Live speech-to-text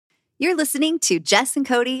You're listening to Jess and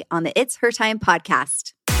Cody on the It's Her Time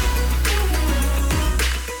podcast.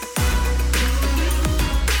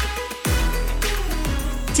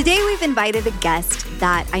 Today, we've invited a guest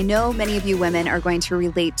that I know many of you women are going to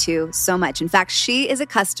relate to so much. In fact, she is a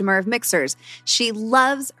customer of Mixhers. She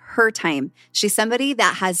loves her time. She's somebody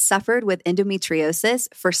that has suffered with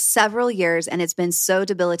endometriosis for several years, and it's been so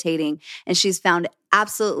debilitating. And she's found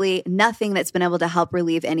absolutely nothing that's been able to help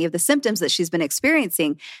relieve any of the symptoms that she's been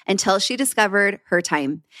experiencing until she discovered her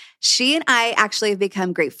time. She and I actually have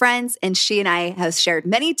become great friends, and she and I have shared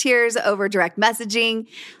many tears over direct messaging.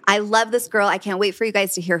 I love this girl. I can't wait for you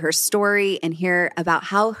guys to hear her story and hear about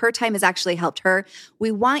how her time has actually helped her.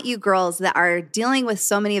 We want you girls that are dealing with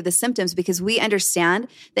so many of the symptoms because we understand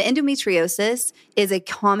that endometriosis is a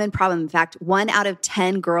common problem. In fact, 1 out of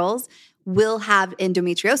 10 girls will have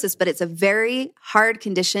endometriosis, but it's a very hard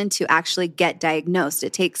condition to actually get diagnosed.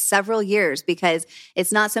 It takes several years because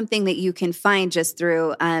it's not something that you can find just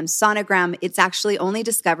through sonogram. It's actually only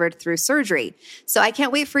discovered through surgery. So I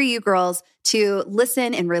can't wait for you girls to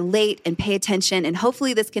listen and relate and pay attention. And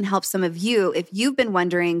hopefully this can help some of you if you've been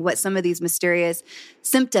wondering what some of these mysterious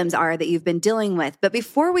symptoms are that you've been dealing with. But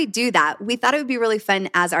before we do that, we thought it would be really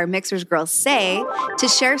fun, as our Mixhers girls say, to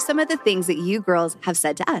share some of the things that you girls have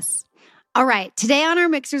said to us. All right. Today on our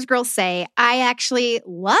Mixhers Girls Say, I actually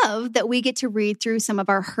love that we get to read through some of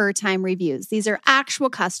our Her Time reviews. These are actual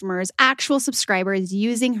customers, actual subscribers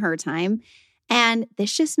using Her Time. And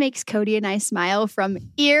this just makes Cody and I smile from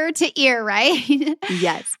ear to ear, right?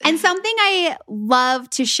 Yes. And something I love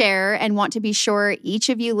to share and want to be sure each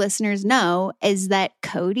of you listeners know is that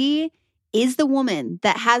Cody is the woman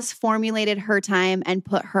that has formulated Her Time and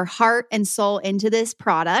put her heart and soul into this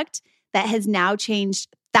product that has now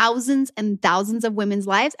changed thousands and thousands of women's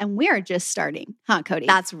lives. And we are just starting, huh, Cody?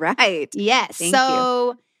 That's right. Yes. Thank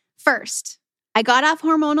you. First, I got off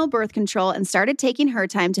hormonal birth control and started taking Her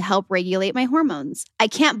Time to help regulate my hormones. I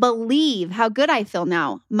can't believe how good I feel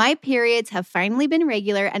now. My periods have finally been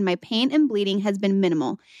regular and my pain and bleeding has been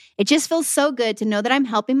minimal. It just feels so good to know that I'm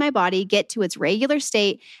helping my body get to its regular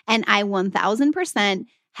state, and I 1000%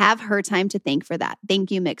 have Her Time to thank for that. Thank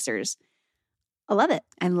you, Mixhers. I love it.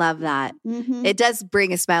 I love that. Mm-hmm. It does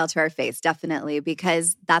bring a smile to our face, definitely,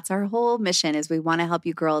 because that's our whole mission is we want to help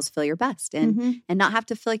you girls feel your best and not have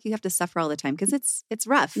to feel like you have to suffer all the time because it's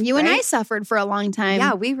rough. You right? and I suffered for a long time.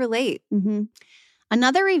 Yeah, we relate. Mm-hmm.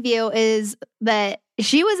 Another review is that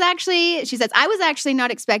she says, I was actually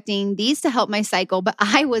not expecting these to help my cycle, but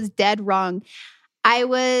I was dead wrong.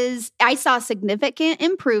 I saw significant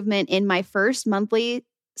improvement in my first monthly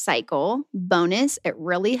cycle. Bonus, it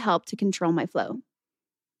really helped to control my flow.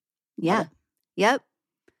 Yeah. Yep.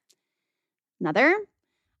 Another,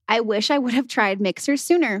 I wish I would have tried Mixhers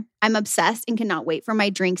sooner. I'm obsessed and cannot wait for my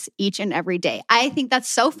drinks each and every day. I think that's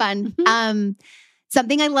so fun.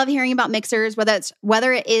 Something I love hearing about Mixhers,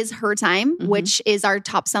 whether it is Her Time, which is our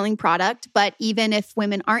top selling product, but even if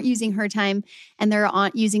women aren't using Her Time and they're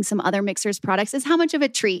using some other Mixhers products, is how much of a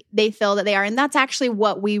treat they feel that they are. And that's actually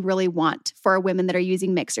what we really want for women that are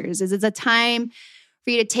using Mixhers. Is it's a time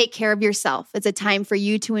for you to take care of yourself. It's a time for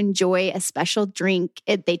you to enjoy a special drink.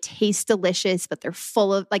 They taste delicious, but they're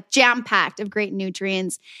full of jam-packed of great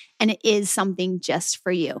nutrients. And it is something just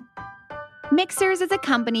for you. Mixhers is a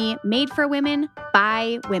company made for women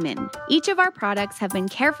by women. Each of our products have been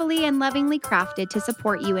carefully and lovingly crafted to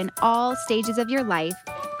support you in all stages of your life,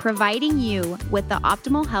 providing you with the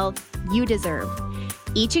optimal health you deserve.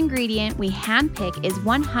 Each ingredient we handpick is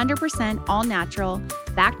 100% all natural,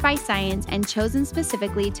 backed by science, and chosen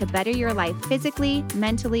specifically to better your life physically,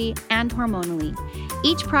 mentally, and hormonally.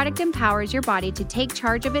 Each product empowers your body to take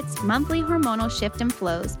charge of its monthly hormonal shift and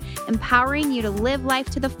flows, empowering you to live life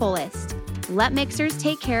to the fullest. Let Mixhers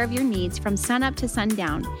take care of your needs from sunup to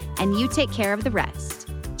sundown, and you take care of the rest.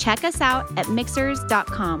 Check us out at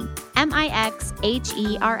mixhers.com,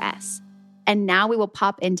 Mixhers. And now we will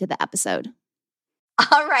pop into the episode.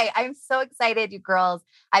 All right. I'm so excited, you girls.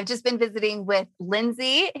 I've just been visiting with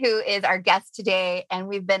Lindsay, who is our guest today, and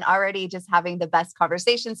we've been already just having the best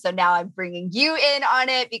conversation. So now I'm bringing you in on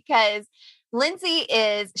it because Lindsay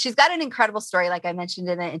she's got an incredible story, like I mentioned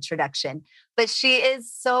in the introduction, but she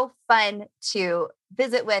is so fun to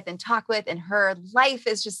visit with and talk with, and her life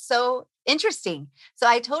is just so interesting. So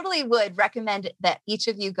I totally would recommend that each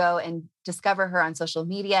of you go and discover her on social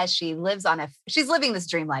media. She's living this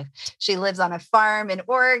dream life. She lives on a farm in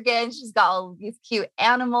Oregon. She's got all these cute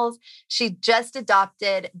animals. She just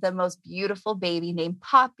adopted the most beautiful baby named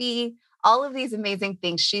Poppy, all of these amazing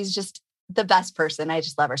things. She's just the best person. I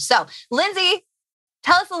just love her. So Lindsay,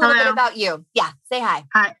 tell us a little bit about you. Yeah. Say hi.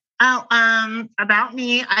 Hi. Oh, about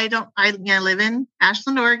me, I live in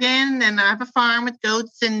Ashland, Oregon, and I have a farm with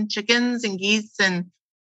goats and chickens and geese and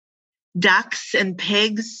ducks and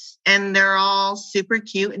pigs, and they're all super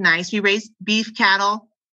cute and nice. We raise beef cattle,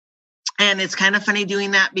 and it's kind of funny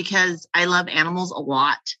doing that because I love animals a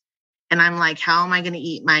lot. And I'm like, how am I going to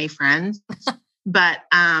eat my friends? But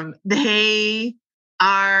they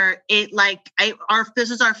are this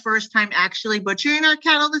is our first time actually butchering our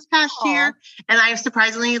cattle this past year. And I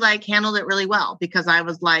surprisingly handled it really well because I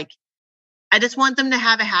was like, I just want them to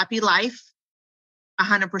have a happy life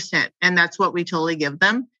 100%. And that's what we totally give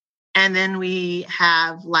them. And then we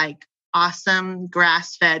have awesome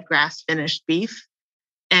grass-fed, grass-finished beef.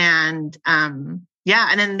 And and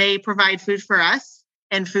then they provide food for us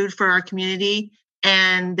and food for our community.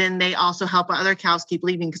 And then they also help other cows keep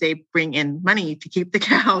leaving because they bring in money to keep the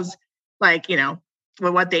cows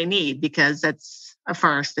for what they need, because that's a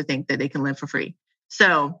farce to think that they can live for free.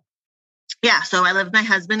 So, so I live with my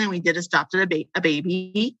husband and we did adopted a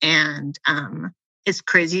baby. And it's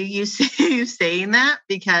crazy you saying that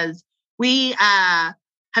because we have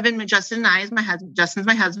been, Justin's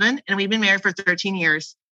my husband, and we've been married for 13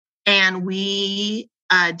 years. And we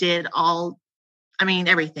did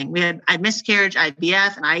everything. I had miscarriage,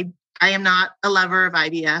 IVF, and I am not a lover of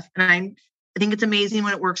IVF. And I think it's amazing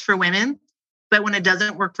when it works for women, but when it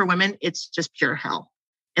doesn't work for women, it's just pure hell.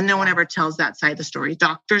 And no one ever tells that side of the story.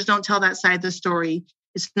 Doctors don't tell that side of the story.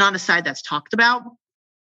 It's not a side that's talked about.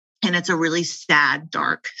 And it's a really sad,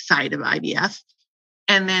 dark side of IVF.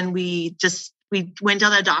 And then we went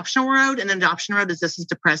down the adoption road, and the adoption road is just as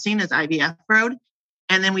depressing as IVF road.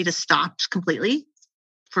 And then we just stopped completely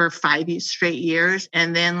for 5 straight years.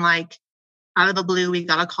 And then out of the blue, we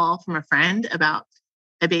got a call from a friend about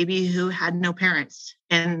a baby who had no parents.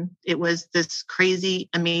 And it was this crazy,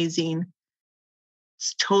 amazing,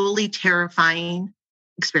 totally terrifying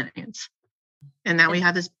experience. And now we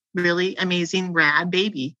have this really amazing, rad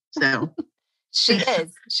baby. So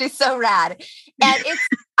She's so rad. And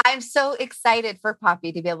I'm so excited for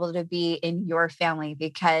Poppy to be able to be in your family,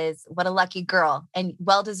 because what a lucky girl, and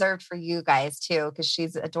well-deserved for you guys too, because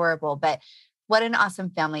she's adorable. But what an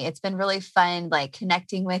awesome family. It's been really fun,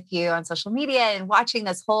 connecting with you on social media and watching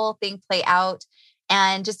this whole thing play out,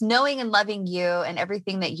 and just knowing and loving you and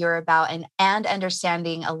everything that you're about, and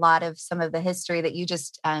understanding a lot of some of the history that you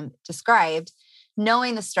just described.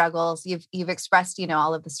 Knowing the struggles you've expressed,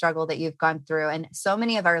 all of the struggle that you've gone through. And so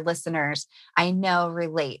many of our listeners, I know,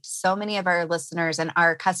 relate. So many of our listeners and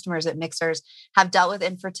our customers at Mixhers have dealt with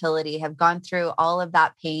infertility, have gone through all of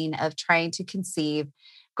that pain of trying to conceive,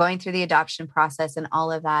 going through the adoption process and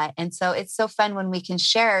all of that. And so it's so fun when we can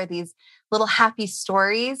share these little happy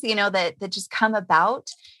stories, that just come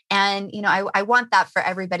about. And, I want that for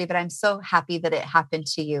everybody, but I'm so happy that it happened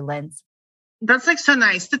to you, Linz. That's so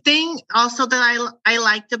nice. The thing also that I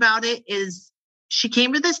liked about it is she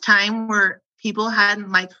came to this time where people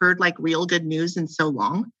hadn't heard real good news in so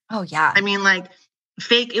long. Oh yeah. I mean,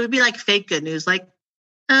 fake, it would be fake good news.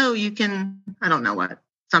 Oh, you can, I don't know what,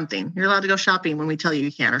 something. You're allowed to go shopping when we tell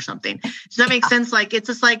you can or something. Does that make sense? It's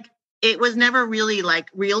just it was never really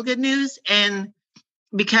real good news. And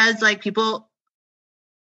because people,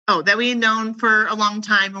 that we had known for a long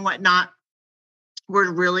time and whatnot,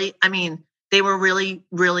 were really, they were really,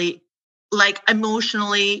 really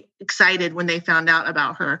emotionally excited when they found out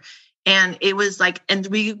about her. And it was and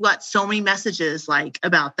we got so many messages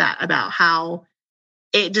about that, about how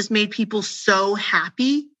it just made people so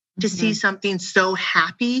happy to see something so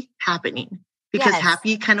happy happening, because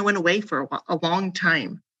happy kind of went away for a long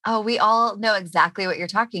time. Oh, we all know exactly what you're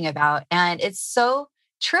talking about. And it's so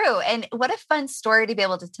true. And what a fun story to be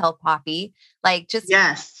able to tell Poppy, the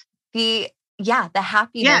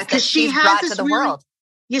happiness that she's brought to the world.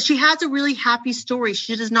 Yeah, she has a really happy story.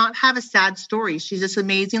 She does not have a sad story. She's this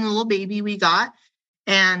amazing little baby we got.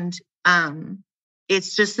 And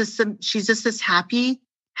it's just this, she's just this happy.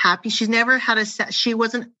 She's never had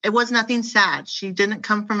it was nothing sad. She didn't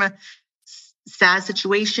come from a sad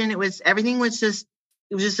situation. Everything was just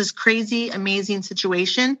this crazy, amazing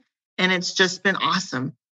situation. And it's just been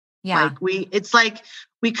awesome. Yeah. We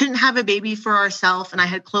couldn't have a baby for ourselves. And I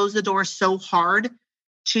had closed the door so hard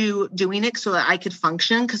to doing it so that I could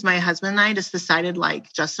function. Because my husband and I just decided,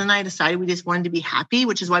 Justin and I decided we just wanted to be happy,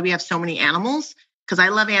 which is why we have so many animals, because I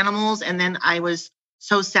love animals. And then I was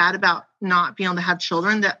so sad about not being able to have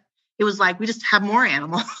children that it was we just have more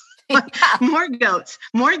animals, more goats,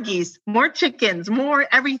 more geese, more chickens, more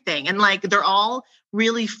everything. And they're all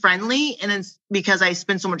really friendly, and it's because I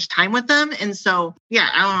spend so much time with them. And so,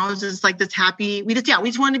 I don't know, it was just this happy. We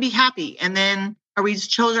just wanted to be happy. And then we just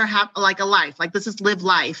chose our a life. Let's just live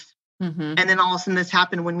life. And then all of a sudden this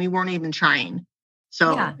happened when we weren't even trying.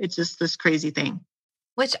 So it's just this crazy thing.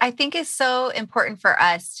 Which I think is so important for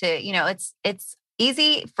us to, it's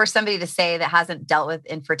easy for somebody to say that hasn't dealt with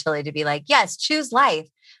infertility to be like, yes, choose life.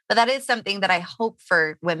 But that is something that I hope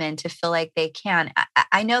for women to feel like they can.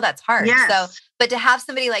 I know that's hard. Yes. So, but to have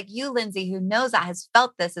somebody like you, Lindsay, who knows that, has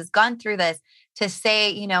felt this, has gone through this, to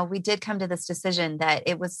say, we did come to this decision that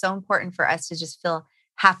it was so important for us to just feel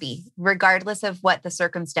happy, regardless of what the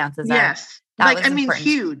circumstances are. Yes.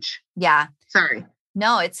 Huge. Yeah. Sorry.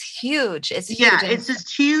 No, it's huge. It's huge. Yeah, it's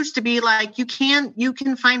just huge to be like, you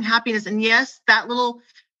can find happiness. And yes, that little,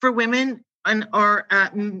 for women or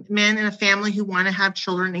men in a family who want to have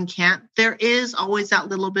children and can't, there is always that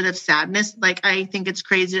little bit of sadness. Like, I think it's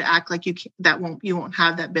crazy to act like you won't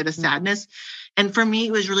have that bit of sadness. And for me,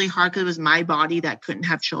 it was really hard because it was my body that couldn't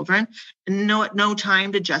have children. And no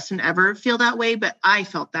time did Justin ever feel that way, but I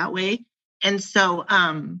felt that way. And so,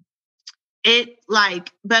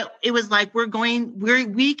 but it was like,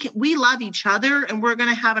 we love each other and we're going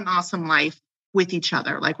to have an awesome life with each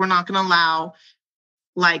other. Like, we're not going to allow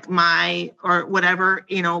like or whatever,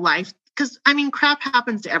 life. Cause crap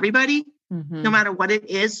happens to everybody, no matter what it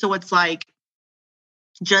is. So it's like,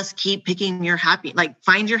 just keep picking your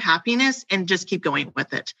find your happiness and just keep going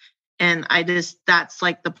with it. And that's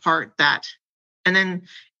like the part that, and then,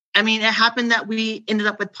 it happened that we ended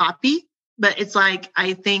up with Poppy. But it's like,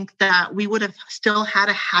 I think that we would have still had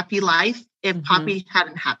a happy life if Poppy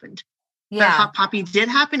hadn't happened. Yeah. But Poppy did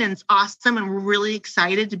happen and it's awesome. And we're really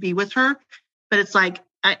excited to be with her. But it's like,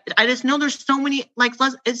 I just know there's so many, like,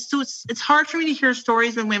 it's hard for me to hear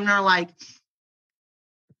stories when women are like,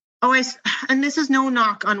 and this is no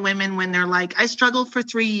knock on women when they're like, I struggled for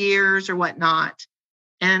 3 years or whatnot.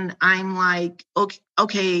 And I'm like,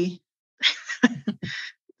 okay.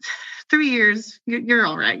 3 years, you're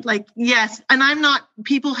all right. Like, yes. And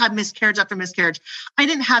people have miscarriage after miscarriage. I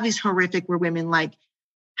didn't have these horrific where women like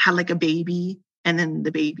had like a baby and then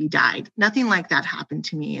the baby died. Nothing like that happened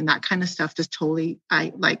to me. And that kind of stuff just totally,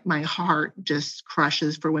 my heart just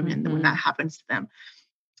crushes for women when that happens to them.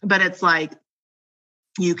 But it's like,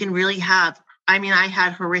 you can really have, I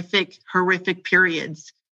had horrific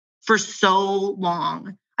periods for so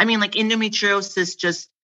long. Like endometriosis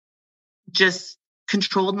just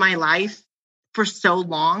controlled my life for so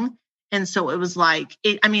long. And so it was like,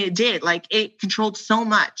 it controlled so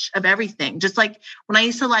much of everything. Just like when I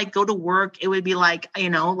used to go to work, it would be like,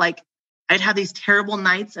 I'd have these terrible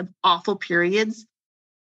nights of awful periods.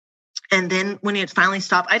 And then when it finally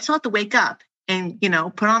stopped, I'd still have to wake up and,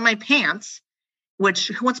 put on my pants, which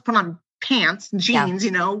who wants to put on pants, jeans,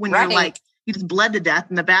 when you're like, you just bled to death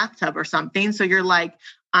in the bathtub or something. So you're like,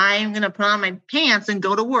 I'm going to put on my pants and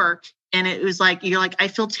go to work. And it was like, you're like, I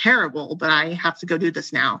feel terrible, but I have to go do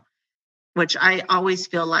this now, which I always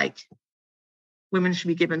feel like women should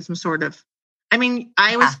be given some sort of, I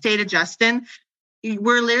always say to Justin,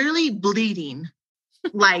 we're literally bleeding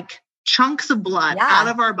like chunks of blood out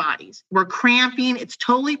of our bodies. We're cramping. It's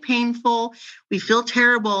totally painful. We feel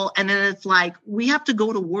terrible. And then it's like, we have to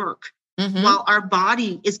go to work while our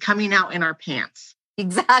body is coming out in our pants.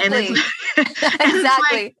 Exactly. And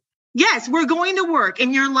exactly. Like, yes, we're going to work.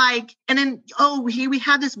 And you're like, and then, here we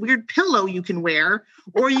have this weird pillow you can wear,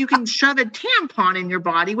 or you can shove a tampon in your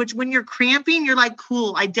body, which when you're cramping, you're like,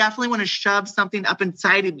 cool, I definitely want to shove something up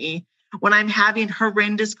inside of me when I'm having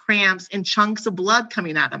horrendous cramps and chunks of blood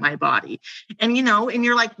coming out of my body. And, and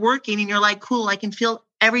you're like working and you're like, cool, I can feel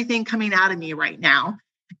everything coming out of me right now.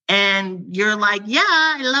 And you're like, yeah,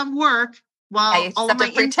 I love work. While all of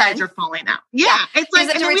my insides are falling out. Yeah. It's like, you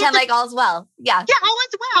have to pretend like all's well. Yeah. Yeah, all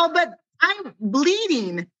is well, but I'm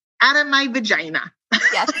bleeding out of my vagina.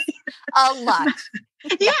 Yes. A lot.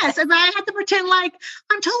 Yes. And I have to pretend like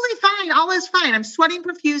I'm totally fine. All is fine. I'm sweating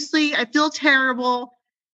profusely. I feel terrible.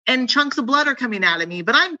 And chunks of blood are coming out of me,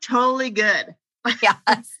 but I'm totally good.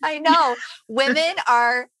 Yes, I know. Women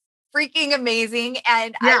are freaking amazing.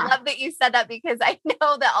 And I love that you said that because I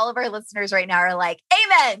know that all of our listeners right now are like,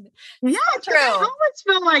 amen. Yeah, so true. I always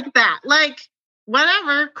feel like that. Like,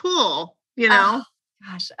 whatever, cool, Oh,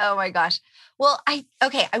 gosh. Oh my gosh. Well, I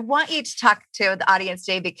want you to talk to the audience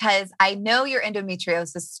today because I know your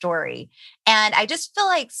endometriosis story. And I just feel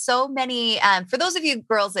like so many, for those of you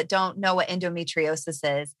girls that don't know what endometriosis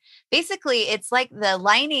is, basically it's like the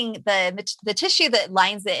lining, the tissue that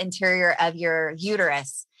lines the interior of your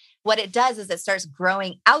uterus. What it does is it starts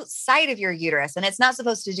growing outside of your uterus, and it's not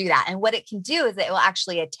supposed to do that. And what it can do is it will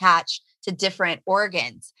actually attach to different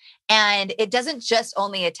organs. And it doesn't just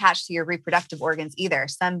only attach to your reproductive organs either.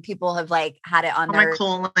 Some people have had it on their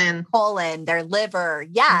colon, their liver.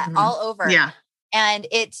 Yeah. All over. Yeah. And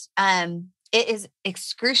it's, it is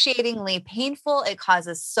excruciatingly painful. It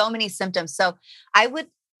causes so many symptoms. So I would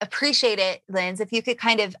appreciate it, Linz, if you could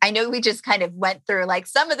kind of, I know we just kind of went through like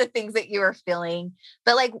some of the things that you were feeling,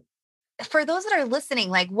 but like for those that are listening,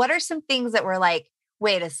 like what are some things that were like,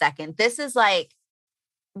 wait a second, this is like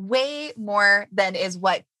way more than is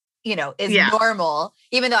what, is normal,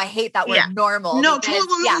 even though I hate that word normal. No, because,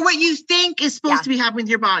 what you think is supposed to be happening with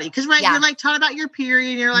your body. Because you're like taught about your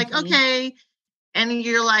period and you're like, okay. And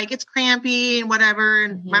you're like, it's crampy and whatever.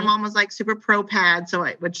 And my mom was like super pro pad.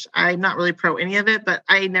 Which I'm not really pro any of it, but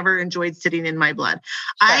I never enjoyed sitting in my blood.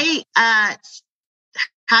 Sure. I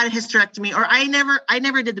had a hysterectomy, or I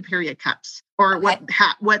never did the period cups or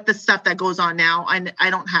what the stuff that goes on now. I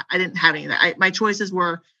didn't have any of that. My choices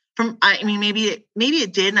were maybe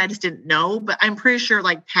it did and I just didn't know, but I'm pretty sure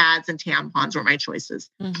like pads and tampons were my choices.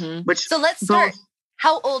 So let's start.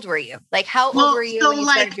 How old were you? Like, how old were you? So, when you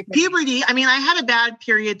started your puberty, I had a bad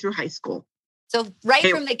period through high school. So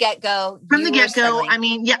from the get-go. From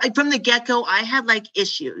the get-go, I had like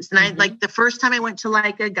issues. And I like the first time I went to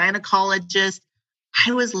like a gynecologist,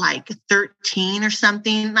 I was like 13 or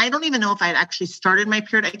something. And I don't even know if I had actually started my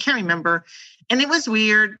period. I can't remember. And it was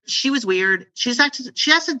weird. She was weird. She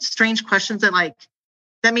asked strange questions that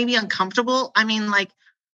made me uncomfortable.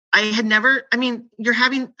 You're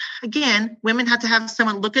having, again, women have to have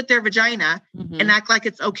someone look at their vagina and act like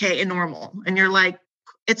it's okay and normal. And you're like,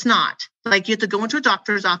 it's not. Like, you have to go into a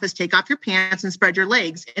doctor's office, take off your pants and spread your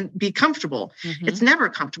legs and be comfortable. It's never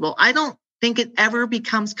comfortable. I don't think it ever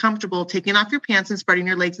becomes comfortable taking off your pants and spreading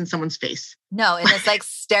your legs in someone's face. No, and it's like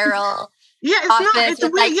sterile. It's not. It's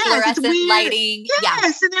weird. Like fluorescent it's weird. Lighting.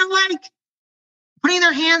 Yes, and they're like putting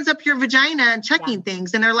their hands up your vagina and checking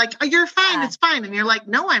things. And they're like, oh, you're fine. It's fine. And you're like,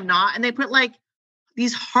 no, I'm not. And they put like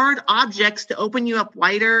these hard objects to open you up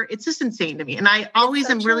wider. It's just insane to me. And I always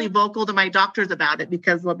am really vocal to my doctors about it,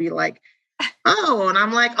 because they'll be like, oh, and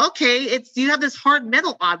I'm like, okay, you have this hard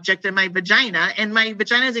metal object in my vagina and my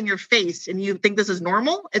vagina is in your face and you think this is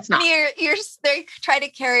normal? It's not. They try to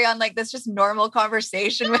carry on like this just normal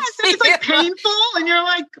conversation with you. It's like painful and you're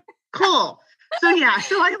like, cool. So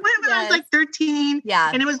I went when I was like 13. Yeah.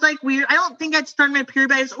 And it was like weird. I don't think I'd started my period,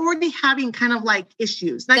 but I was already having kind of like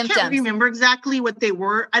issues. And I can't remember exactly what they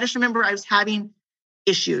were. I just remember I was having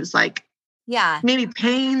issues, like maybe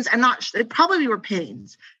pains. I'm not sure. It probably were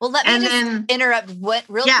pains. Well, let me just interrupt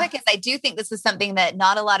real quick, because I do think this is something that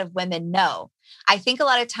not a lot of women know. I think a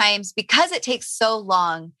lot of times, because it takes so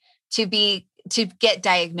long to get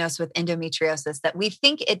diagnosed with endometriosis, that we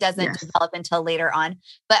think it doesn't develop until later on.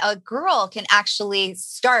 But a girl can actually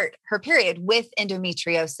start her period with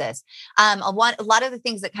endometriosis. A lot of the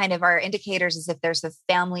things that kind of are indicators is if there's a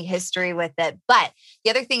family history with it. But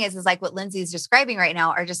the other thing is like what Lindsay's describing right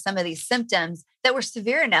now are just some of these symptoms that were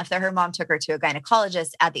severe enough that her mom took her to a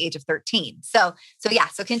gynecologist at the age of 13. So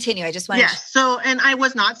continue. I just wanted to... So, and I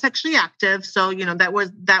was not sexually active. So,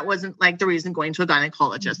 that wasn't like the reason going to a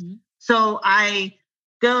gynecologist. So I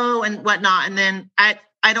go and whatnot. And then I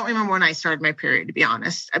don't remember when I started my period, to be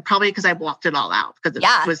honest. Probably because I blocked it all out because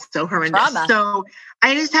it was so horrendous. Trauma. So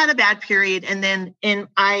I just had a bad period. And then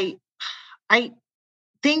I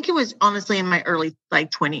think it was honestly in my early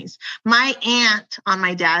 20s. My aunt on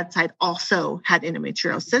my dad's side also had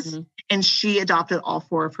endometriosis and she adopted all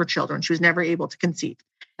 4 of her children. She was never able to conceive.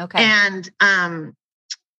 Okay. And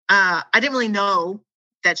I didn't really know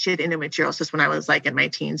that she had endometriosis when I was like in my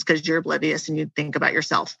teens, because you're oblivious and you think about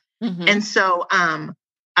yourself. And so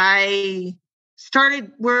I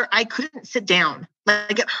started where I couldn't sit down.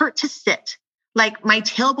 Like it hurt to sit. Like my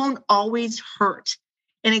tailbone always hurt.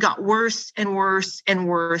 And it got worse and worse and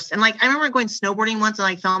worse. And like I remember going snowboarding once and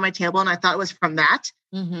I fell on my tailbone. I thought it was from that.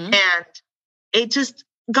 And it just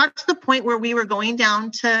got to the point where we were going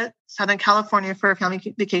down to Southern California for a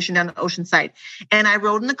family vacation down to Oceanside. And I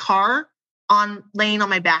rode in the car laying on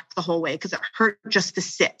my back the whole way because it hurt just to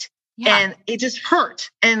sit. And it just hurt.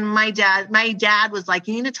 And my dad was like,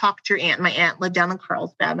 you need to talk to your aunt. My aunt lived down in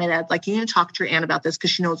Carlsbad. My dad's like, you need to talk to your aunt about this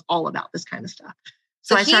because she knows all about this kind of stuff.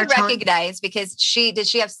 So he recognized because did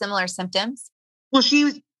she have similar symptoms? Well,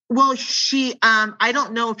 she I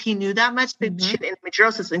don't know if he knew that much, but she had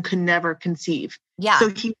endometriosis and could never conceive. Yeah.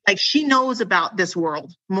 So she knows about this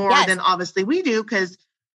world more than obviously we do, because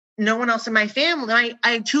no one else in my family,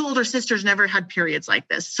 I had 2 older sisters, never had periods like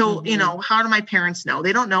this. So, how do my parents know?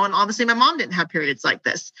 They don't know. And obviously my mom didn't have periods like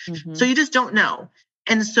this. So you just don't know.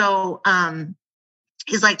 And so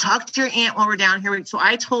he's like, talk to your aunt while we're down here. So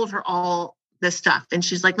I told her all this stuff. And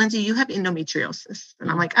she's like, Lindsay, you have endometriosis.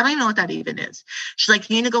 And I'm like, I don't know what that even is. She's like,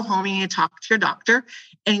 you need to go home. You need to talk to your doctor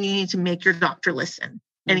and you need to make your doctor listen.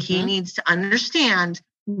 And he needs to understand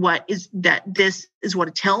this is what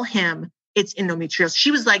to tell him it's endometriosis.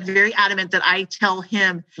 She was like very adamant that I tell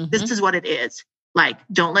him, this is what it is. Like,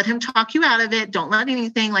 don't let him talk you out of it. Don't let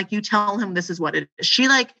anything, like, you tell him this is what it is. She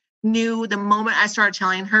like knew the moment I started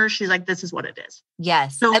telling her, she's like, this is what it is.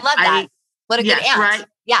 Yes. So I love that. What a good aunt. Right?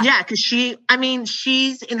 Yeah. Yeah. Cause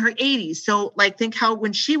she's in her 80s. So like, think how,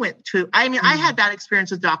 when she went to, I had bad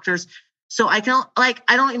experience with doctors. So I don't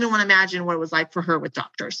even want to imagine what it was like for her with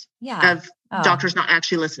doctors. Yeah. Of doctors not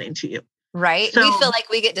actually listening to you. Right. So, we feel like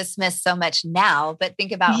we get dismissed so much now, but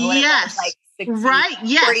think about what it was like 60, right.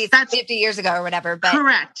 Yes, 40, 50 years ago or whatever. But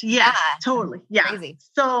correct. Yes, totally. Yeah. Crazy.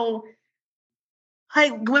 So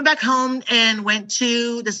I went back home and this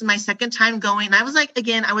is my second time going. And I was like,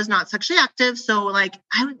 again, I was not sexually active. So like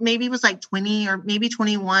I maybe was like 20 or maybe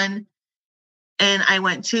 21. And I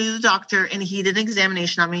went to the doctor and he did an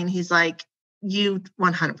examination on me and he's like, you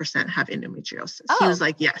 100% have endometriosis. He was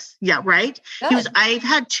like, yes. Yeah. Right. Good. I've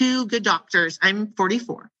had two good doctors. I'm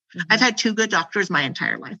 44. I've had two good doctors my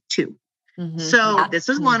entire life, two. So this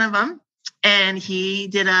was one of them. And he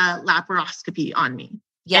did a laparoscopy on me.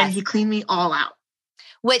 Yes. And he cleaned me all out.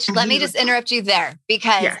 Which let me just interrupt you there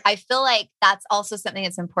because I feel like that's also something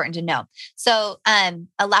that's important to know. So a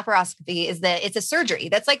laparoscopy it's a surgery.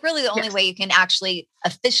 That's like really the only way you can actually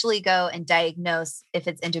officially go and diagnose if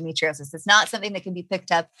it's endometriosis. It's not something that can be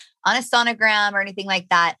picked up on a sonogram or anything like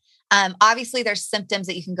that. Obviously there's symptoms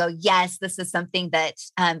that you can go, yes, this is something that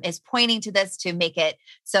is pointing to this to make it.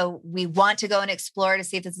 So we want to go and explore to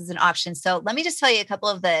see if this is an option. So let me just tell you a couple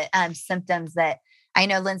of the symptoms that I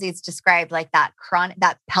know Lindsay's described, like that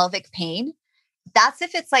pelvic pain. That's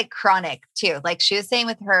if it's like chronic too. Like she was saying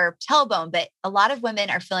with her tailbone, but a lot of women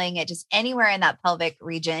are feeling it just anywhere in that pelvic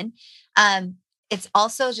region. It's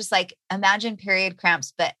also just like, imagine period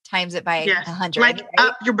cramps, but times it by 100. Like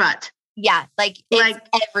up your butt. Yeah. Like it's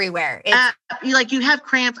everywhere. Like you have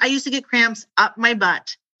cramps. I used to get cramps up my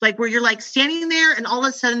butt, like where you're like standing there and all of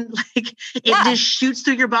a sudden like it just shoots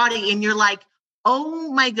through your body and you're like, oh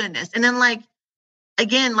my goodness. And then like,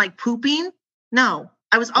 again, like pooping. No,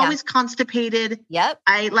 I was always constipated. Yep.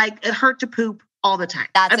 It hurt to poop all the time.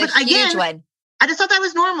 That's a huge one. I just thought that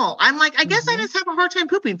was normal. I'm like, I guess I just have a hard time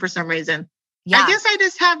pooping for some reason. Yeah. I guess I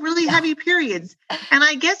just have really heavy periods. And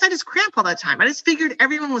I guess I just cramp all the time. I just figured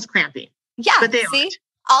everyone was cramping. Yeah. But they aren't.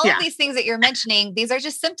 All of these things that you're mentioning, these are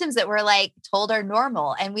just symptoms that we're like told are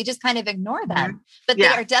normal and we just kind of ignore them. But they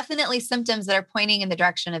are definitely symptoms that are pointing in the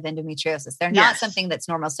direction of endometriosis. They're not something that's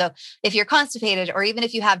normal. So if you're constipated or even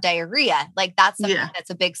if you have diarrhea, like that's something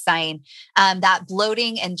that's a big sign. That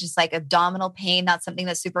bloating and just like abdominal pain, that's something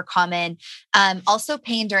that's super common. Also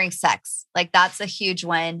pain during sex, like that's a huge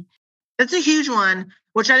one. That's a huge one,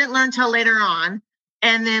 which I didn't learn till later on.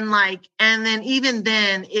 And then even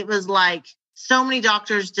then it was like, so many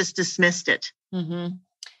doctors just dismissed it. Mm-hmm.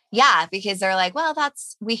 Yeah, because they're like, well,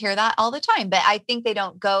 we hear that all the time, but I think they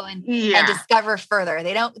don't go and discover further.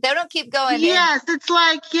 They don't keep going. Yes, it's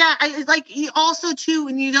like, you also too,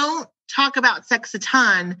 when you don't talk about sex a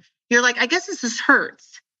ton, you're like, I guess this just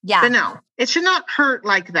hurts. Yeah. But no, it should not hurt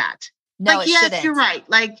like that. No, like, it shouldn't. You're right.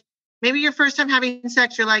 Like maybe your first time having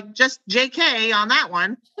sex, you're like, just JK on that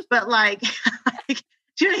one. But like, do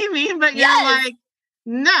you know what I mean? But you're like,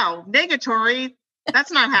 no, negatory.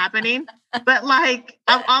 That's not happening. But like,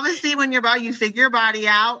 obviously when you figure your body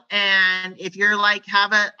out. And if you're like,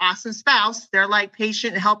 have an awesome spouse, they're like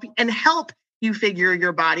patient and help you figure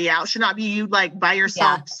your body out. Should not be you like by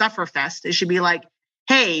yourself sufferfest. It should be like,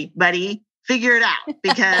 hey buddy, figure it out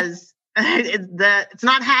because it's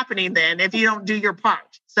not happening then if you don't do your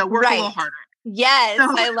part. So work a little harder. Yes.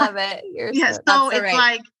 So, I love it. So it's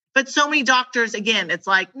like, but so many doctors, again, it's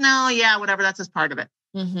like, no, whatever. That's just part of it.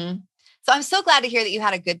 Mm-hmm. So I'm so glad to hear that you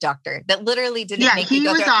had a good doctor that literally didn't make you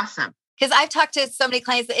go through. He was awesome. Because I've talked to so many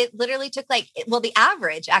clients that it literally took the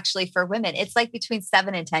average actually for women, it's like between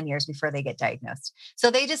 7 and 10 years before they get diagnosed.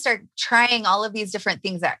 So they just start trying all of these different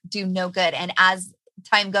things that do no good. And as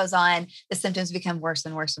time goes on, the symptoms become worse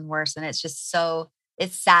and worse and worse. And it's just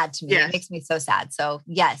it's sad to me. It makes me so sad. So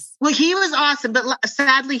yes. Well, he was awesome, but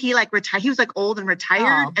sadly he like retired. He was like old and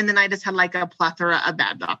retired. And then I just had like a plethora of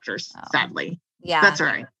bad doctors, sadly. Yeah. That's all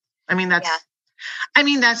right. I mean,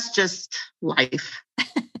 that's just life.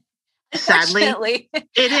 Sadly,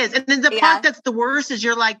 it is. And then the part that's the worst is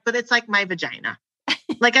you're like, but it's like my vagina.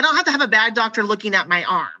 Like I don't have to have a bad doctor looking at my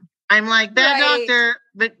arm. I'm like, bad doctor,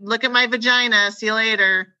 but look at my vagina. See you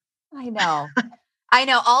later. I know.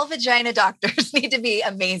 All vagina doctors need to be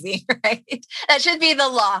amazing, right? That should be the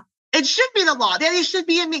law. It should be the law. That it should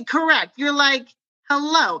be correct. You're like,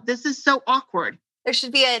 hello, this is so awkward. There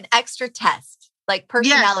should be an extra test, like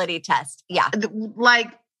personality test. Yeah.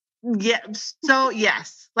 Like, yes. So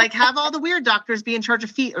yes, like have all the weird doctors be in charge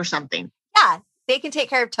of feet or something. Yeah. They can take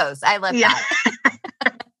care of toes. I love that.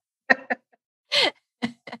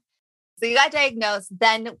 So you got diagnosed.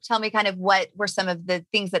 Then tell me kind of what were some of the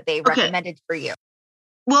things that they recommended for you?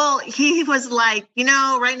 Well, he was like,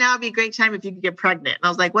 right now would be a great time if you could get pregnant. And I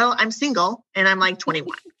was like, well, I'm single and I'm like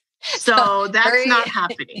 21. So that's not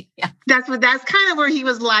happening. Yeah. That's kind of where he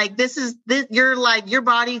was like, you're like, your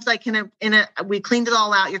body's like we cleaned it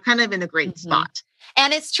all out. You're kind of in a great spot.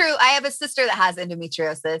 And it's true. I have a sister that has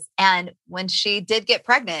endometriosis. And when she did get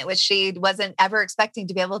pregnant, which she wasn't ever expecting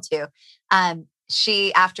to be able to,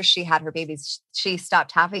 after she had her babies, she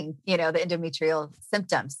stopped having, the endometrial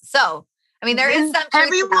symptoms. So, I mean, there is some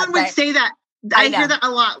everyone would say that. I hear that a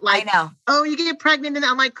lot. Like, I know. Oh, you get pregnant, and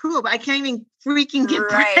I'm like, cool, but I can't even freaking get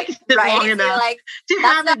pregnant long enough to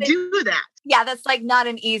have to do that. Yeah, that's like not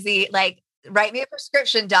an easy, like, write me a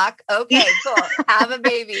prescription, doc. Okay, cool. Have a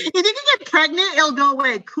baby. If you can get pregnant, it'll go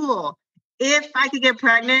away. Cool. If I could get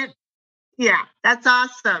pregnant, yeah, that's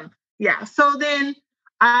awesome. Yeah. So then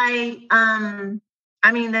then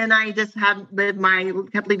I just kept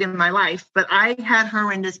living my life, but I had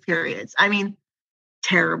horrendous periods. I mean,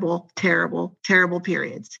 terrible, terrible, terrible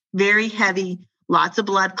periods. Very heavy, lots of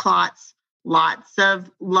blood clots, lot of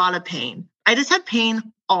pain. I just had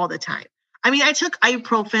pain all the time. I mean, I took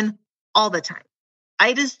ibuprofen all the time.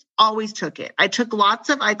 I just always took it. I took lots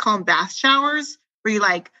of, I call them bath showers, where you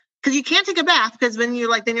because you can't take a bath because when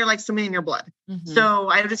you're then you're like swimming in your blood. Mm-hmm. So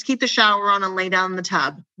I would just keep the shower on and lay down in the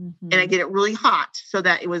tub, and I get it really hot so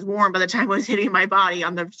that it was warm by the time it was hitting my body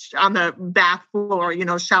on the bath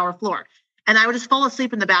floor, shower floor. And I would just fall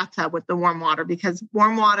asleep in the bathtub with the warm water, because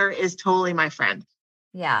warm water is totally my friend.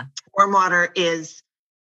 Yeah. Warm water is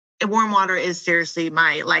seriously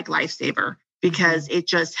my lifesaver, because it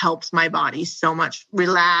just helps my body so much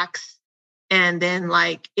relax. And then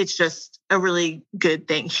it's just a really good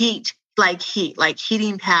thing.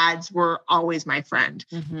 Heating pads were always my friend,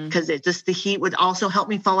 because the heat would also help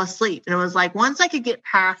me fall asleep. And it was like, once I could get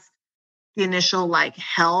past the initial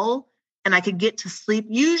hell and I could get to sleep,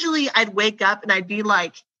 usually I'd wake up and I'd be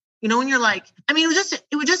like, when you're like, I mean, it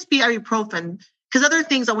would just be ibuprofen, because other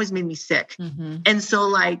things always made me sick. Mm-hmm. And so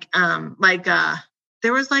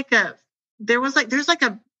there's a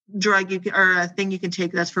drug or a thing you can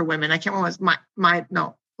take that's for women. I can't remember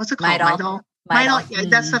what's it called? Midol. Yeah,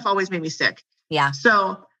 that stuff always made me sick. Yeah.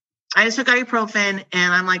 So I just took ibuprofen,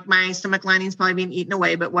 and I'm like, my stomach lining's probably being eaten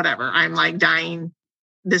away, but whatever. I'm like dying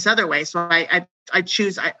this other way. So I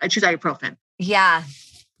choose ibuprofen. Yeah.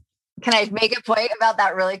 Can I make a point about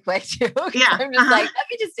that really quick too? Yeah. I'm just let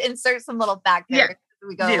me just insert some little fact there. Yeah.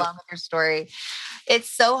 We go along with your story. It's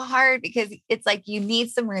so hard because it's like you need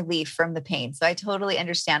some relief from the pain. So I totally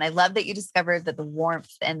understand. I love that you discovered that the warmth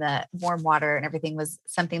and the warm water and everything was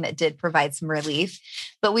something that did provide some relief.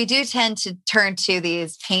 But we do tend to turn to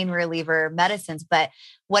these pain reliever medicines. But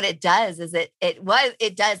what it does is it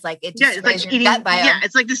destroys your gut biome. Yeah,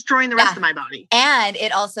 it's like destroying the rest of my body. And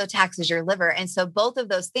it also taxes your liver. And so both of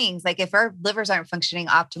those things, if our livers aren't functioning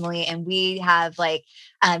optimally and we have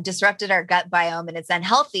disrupted our gut biome and it's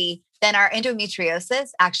unhealthy, then our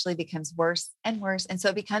endometriosis actually becomes worse and worse. And so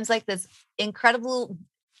it becomes like this incredible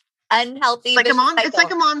unhealthy. It's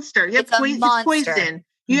like a monster. You have poison.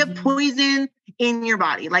 You have poison in your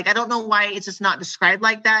body. I don't know why it's just not described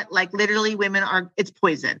like that. Literally it's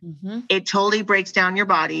poison. Mm-hmm. It totally breaks down your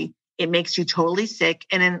body. It makes you totally sick.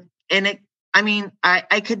 I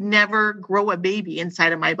could never grow a baby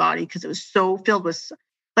inside of my body because it was so filled with,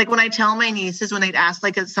 when I tell my nieces, when they'd ask,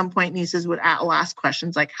 at some point nieces will ask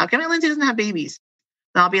questions like, how come Lindsay doesn't have babies?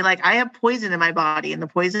 And I'll be like, I have poison in my body, and the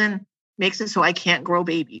poison makes it so I can't grow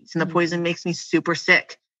babies. And the poison makes me super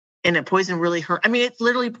sick. And the poison really hurt. I mean, it's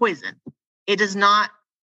literally poison. It does not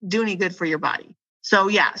do any good for your body. So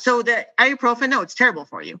yeah. So the ibuprofen, no, it's terrible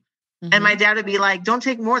for you. Mm-hmm. And my dad would be like, don't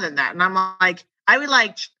take more than that. And I'm like,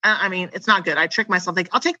 it's not good. I trick myself.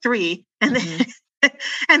 I'll take 3. And then,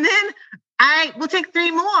 and then I will take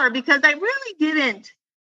 3 more, because I really didn't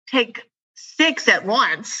take 6 at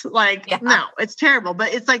once. No, it's terrible.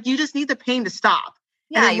 But it's you just need the pain to stop.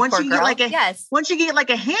 Yeah. And then once you get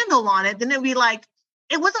a handle on it, then it'd be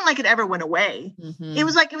it wasn't like it ever went away. Mm-hmm. It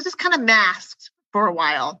was just kind of masked for a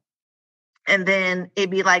while. And then it'd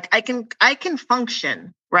be I can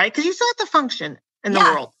function, right? Because you still have to function in the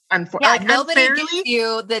world. Nobody gives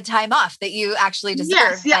you the time off that you actually deserve.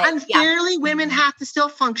 Yes, yeah. Unfairly, women have to still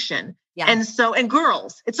function. Yeah. And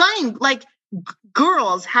girls, it's not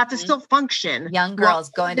girls have to still function. Young girls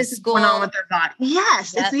going to school. Going on with their body.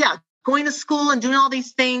 Yes. Yep. It's going to school and doing all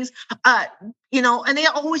these things. And they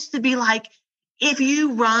always to be if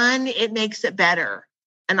you run, it makes it better.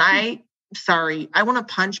 And I sorry, I want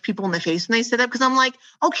to punch people in the face when they say that, because I'm like,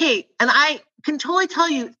 okay. And I can totally tell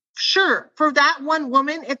you, sure, for that one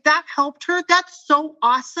woman, if that helped her, that's so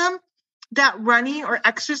awesome that running or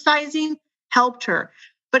exercising helped her.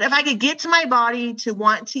 But if I could get to my body to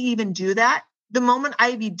want to even do that, the moment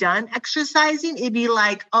I'd be done exercising, it'd be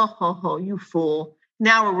like, oh, you fool.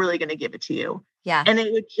 Now we're really going to give it to you. Yeah. And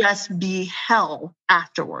it would just be hell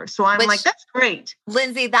afterwards. So I'm like, that's great.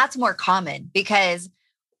 Lindsay, that's more common because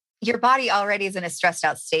your body already is in a stressed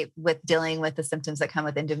out state with dealing with the symptoms that come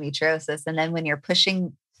with endometriosis. And then when you're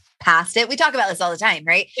pushing past it, we talk about this all the time,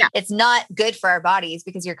 right? Yeah. It's not good for our bodies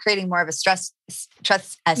because you're creating more of a stressed out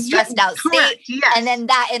state. Yes. And then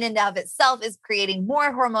that in and of itself is creating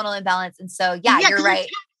more hormonal imbalance. And so, you're right.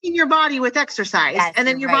 In your body with exercise, yes, and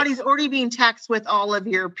then your body's already being taxed with all of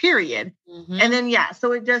your period. Mm-hmm. And then,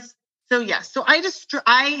 so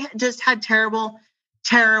I just had terrible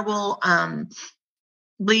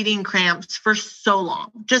bleeding cramps for so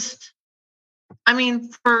long.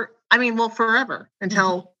 Forever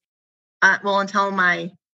until, we'll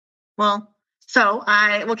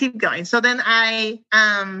keep going. So then I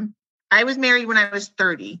was married when I was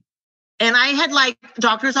 30. And I had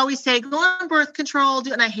doctors always say, go on birth control.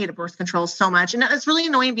 And I hated birth control so much. And it's really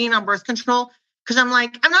annoying being on birth control because I'm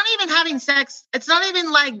like, I'm not even having sex. It's not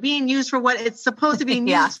even being used for what it's supposed to be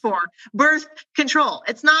used for. Birth control.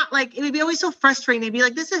 It's not it would be always so frustrating. They'd be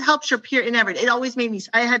like, this helps your period and everything. It always made me,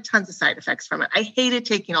 I had tons of side effects from it. I hated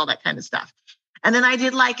taking all that kind of stuff. And then I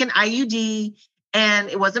did an IUD. And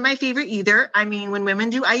it wasn't my favorite either. I mean, when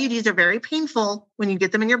women do IUDs, they're very painful when you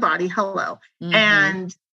get them in your body. Hello. Mm-hmm.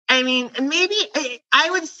 And I mean, maybe I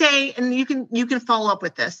would say, and you can follow up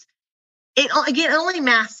with this. It only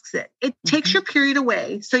masks it. It takes your period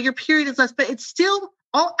away. So your period is less, but it's still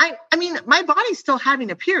I mean, my body's still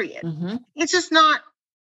having a period. Mm-hmm. It's just not,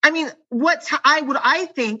 I mean, what I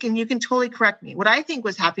think, and you can totally correct me, what I think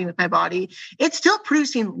was happening with my body, it's still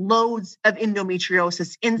producing loads of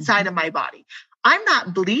endometriosis inside of my body. I'm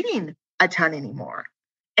not bleeding a ton anymore.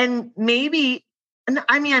 And maybe,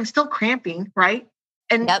 I'm still cramping, right?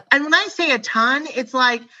 And when I say a ton, it's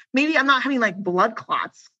maybe I'm not having blood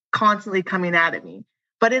clots constantly coming out of me,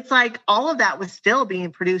 but it's all of that was still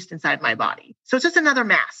being produced inside my body. So it's just another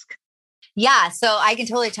mask. Yeah. So I can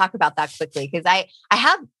totally talk about that quickly because I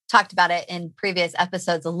have talked about it in previous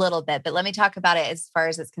episodes a little bit, but let me talk about it as far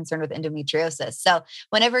as it's concerned with endometriosis. So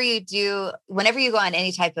whenever you go on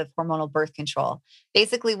any type of hormonal birth control,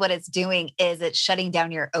 basically what it's doing is it's shutting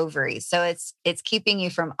down your ovaries. So it's keeping you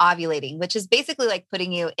from ovulating, which is basically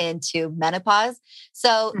putting you into menopause.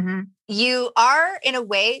 So you are in a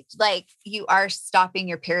way you are stopping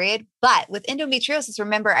your period, but with endometriosis,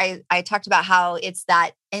 remember I talked about how it's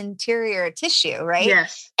that interior tissue, right?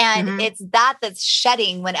 Yes. And it's that's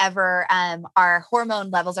shedding whenever our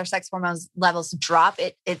hormone levels, our sex hormones levels drop.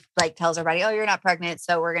 It tells our body, oh, you're not pregnant.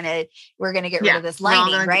 So we're going to get rid of this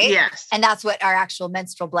lining, right? Yes. And that's what our actual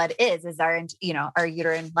menstrual blood is our, our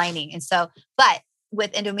uterine lining. And so, but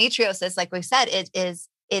with endometriosis, like we said,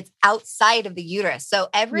 it's outside of the uterus. So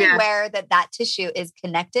everywhere that tissue is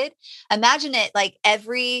connected, imagine it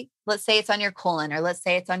let's say it's on your colon, or let's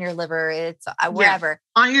say it's on your liver, it's wherever.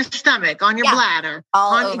 On your stomach, on your bladder.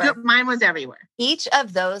 All over. Mine was everywhere. Each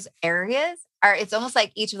of those areas it's almost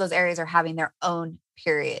like each of those areas are having their own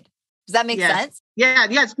period. Does that make sense? Yeah.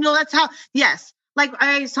 Yes. No, that's how, yes. Like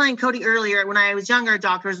I was telling Cody earlier, when I was younger,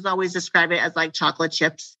 doctors would always describe it as chocolate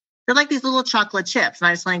chips. They're like these little chocolate chips. And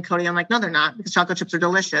I was telling Cody, I'm like, no, they're not, because chocolate chips are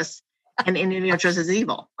delicious and endometriosis is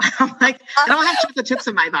evil. I'm like, I don't have chocolate chips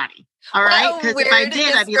in my body. All right. Because if I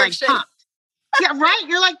did, I'd be pumped. Yeah, right.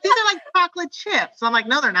 You're like, these are chocolate chips. So I'm like,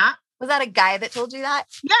 no, they're not. Was that a guy that told you that?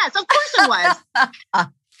 Yes, of course it was.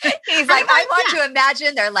 He's like, I want to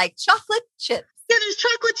imagine they're like chocolate chips. Yeah, there's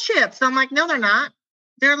chocolate chips. So I'm like, no, they're not.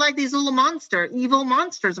 They're like these little evil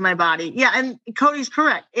monsters in my body. Yeah, and Cody's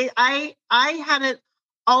correct. I had it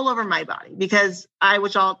all over my body because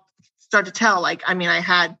which I'll start to tell, I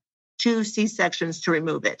had 2 C-sections to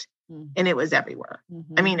remove it, and it was everywhere.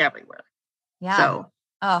 Mm-hmm. I mean, everywhere. Yeah. So,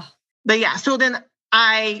 but yeah, so then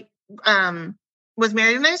I was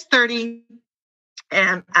married when I was 30,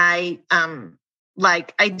 and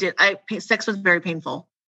sex was very painful,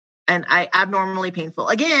 and abnormally painful.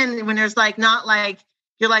 Again, when there's not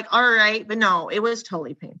you're all right, but no, it was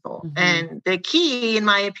totally painful. Mm-hmm. And the key, in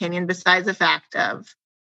my opinion, besides the fact of,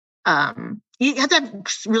 you have to have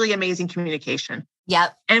really amazing communication.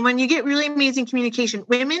 Yep. And when you get really amazing communication,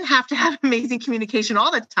 women have to have amazing communication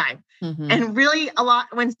all the time, and really a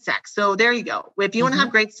lot when sex. So there you go. If you want to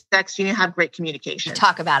have great sex, you need to have great communication.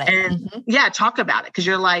 Talk about it. And talk about it. Because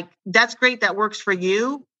you're that's great. That works for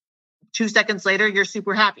you. 2 seconds later, you're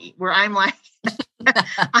super happy. Where I'm like,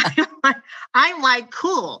 I'm like,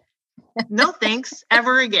 cool. No thanks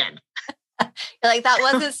ever again. You're like, that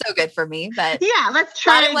wasn't so good for me, but yeah, let's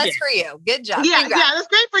try it was for you. Good job. Yeah, Congrats. yeah, that's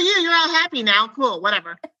great for you. You're all happy now. Cool,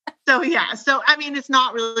 whatever. So yeah, so I mean, it's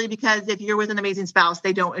not really because if you're with an amazing spouse,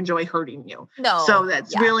 they don't enjoy hurting you. No. So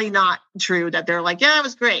that's really not true that they're like, yeah, it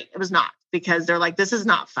was great. It was not, because they're like, this is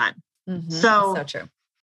not fun. Mm-hmm. So true.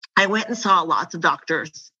 I went and saw lots of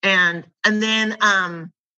doctors, and then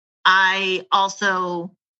I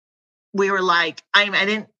also, we were like, I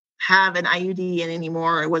didn't have an IUD in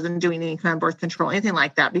anymore. I wasn't doing any kind of birth control, anything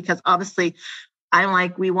like that, because obviously I'm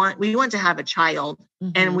like, we want to have a child.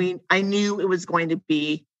 Mm-hmm. And I knew it was going to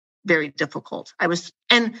be very difficult.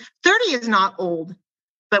 And 30 is not old,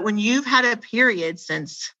 but when you've had a period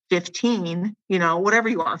since 15, whatever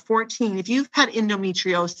you are, 14, if you've had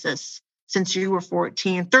endometriosis since you were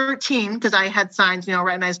 13, because I had signs, right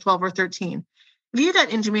when I was 12 or 13. If you had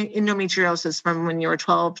endometriosis from when you were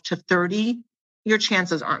 12 to 30, your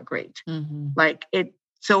chances aren't great. Mm-hmm.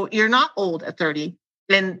 So you're not old at 30,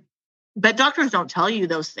 but doctors don't tell you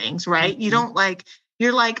those things, right? Mm-hmm. You don't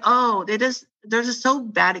you're like, oh, they're just so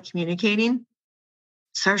bad at communicating.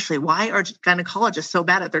 Seriously, why are gynecologists so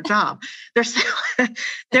bad at their job?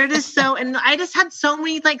 They're just so, and I just had so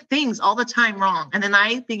many things all the time wrong. And then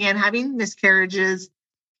I began having miscarriages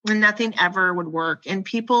and nothing ever would work. And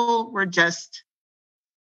people were just,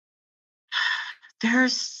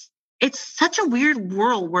 it's such a weird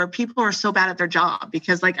world where people are so bad at their job,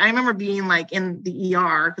 because I remember being in the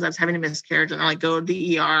ER because I was having a miscarriage, and I go to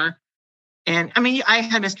the ER. And I mean, I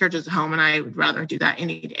had miscarriages at home and I would rather do that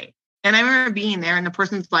any day. And I remember being there and the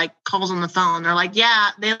person's calls on the phone. They're like, yeah,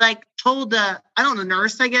 they told the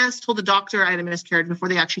nurse, I guess, told the doctor I had a miscarriage before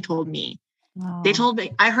they actually told me. Oh. They told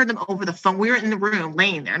me, I heard them over the phone. We were in the room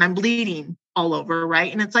laying there and I'm bleeding all over.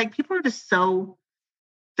 Right. And it's people are just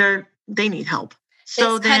they need help.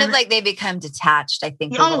 So it's kind of they become detached, I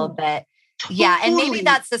think, a little bit. Totally. Yeah. And maybe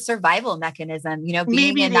that's the survival mechanism, being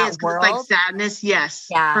maybe in that world. It's sadness. Yes.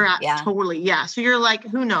 Yeah. Totally. Yeah. So you're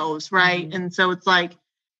who knows? Right. Mm-hmm. And so it's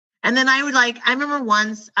and then I would I remember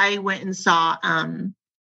once I went and saw, my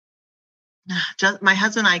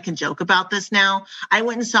husband and I can joke about this now. I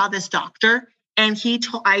went and saw this doctor, and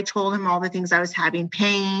I told him all the things I was having,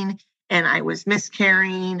 pain, and I was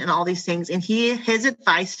miscarrying and all these things. And his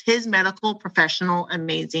advice, his medical professional,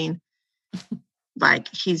 amazing.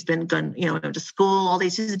 He's been going, to school, all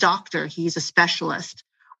these, he's a doctor, he's a specialist,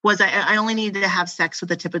 was I only needed to have sex with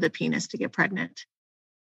the tip of the penis to get pregnant.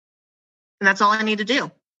 And that's all I need to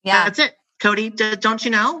do. Yeah. That's it. Cody, don't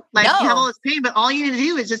you know? No. You have all this pain, but all you need to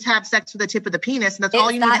do is just have sex with the tip of the penis. And that's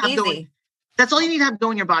all you need to have going. That's all you need to have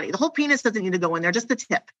go in your body. The whole penis doesn't need to go in there, just the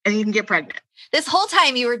tip, and you can get pregnant. This whole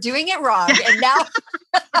time you were doing it wrong. And now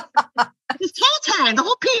this whole time, the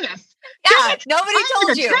whole penis. Yeah, nobody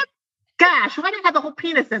told you. Tip? Gosh, why did I have the whole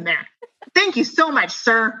penis in there? Thank you so much,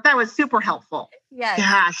 sir. That was super helpful. Yes.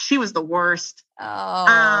 Gosh, she was the worst.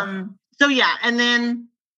 Oh. So yeah, and then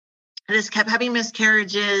I just kept having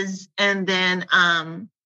miscarriages, and then and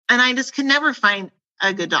I just could never find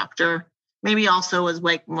a good doctor. Maybe also was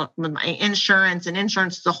with my insurance, and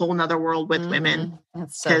insurance is a whole nother world with women.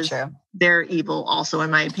 That's so true. They're evil also, in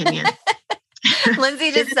my opinion.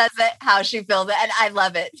 Lindsay just says it how she feels it, and I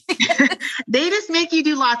love it. They just make you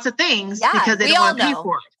do lots of things because they don't want to pay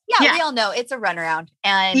for it. Yeah, we all know it's a runaround.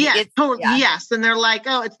 And yes. And they're like,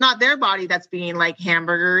 oh, it's not their body that's being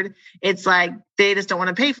hamburgered. It's they just don't want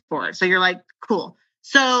to pay for it. So you're like, cool.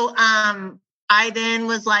 So I then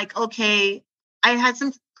was like, okay, I had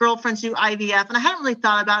some girlfriends do IVF, and I hadn't really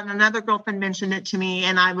thought about it. And another girlfriend mentioned it to me,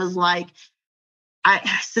 and I was like,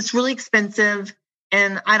 it's really expensive.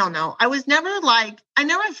 And I don't know. I was never I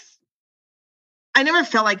never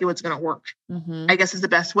felt like it was going to work, I guess is the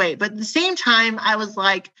best way. But at the same time, I was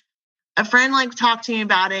a friend talked to me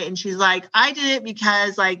about it, and she's like, I did it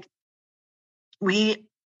because we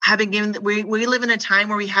have been given, we live in a time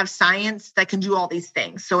where we have science that can do all these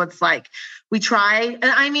things. So it's we try. And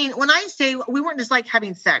I mean, when I say we weren't just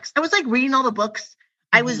having sex, I was reading all the books.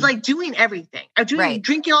 I was doing everything. I was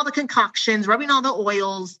drinking all the concoctions, rubbing all the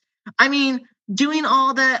oils. I mean, doing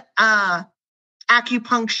all the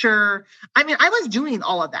acupuncture. I mean, I was doing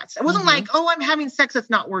all of that. It wasn't oh, I'm having sex that's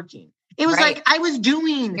not working. It was I was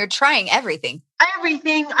doing. You're trying everything.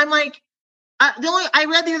 Everything. I'm I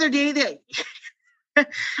read the other day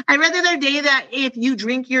that if you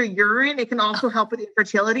drink your urine, it can also help with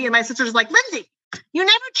infertility. And my sister's like, Lindsay, you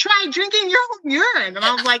never tried drinking your own urine. And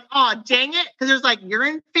I was like, oh, dang it. Because there's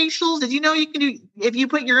urine facials. Did you know you can do, if you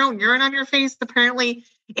put your own urine on your face, apparently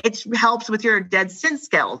It helps with your dead skin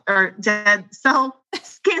cells or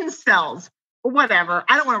skin cells or whatever.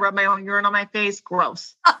 I don't want to rub my own urine on my face.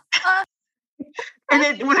 Gross. And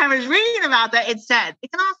then when I was reading about that, it said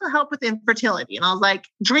it can also help with infertility. And I was like,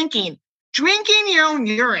 drinking your own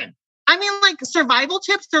urine. I mean, like survival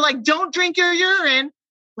tips. They're like, don't drink your urine.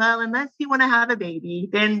 Well, unless you want to have a baby,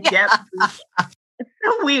 then it's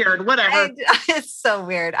so weird. Whatever. It's so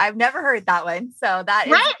weird. I've never heard that one. So that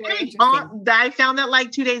is right. I found that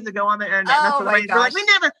like 2 days ago on the internet. Oh my gosh.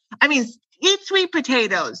 Like, eat sweet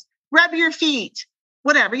potatoes, rub your feet,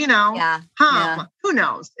 whatever, who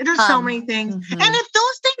knows? There's so many things. Mm-hmm. And if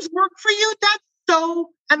those things work for you, that's so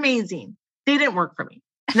amazing. They didn't work for me.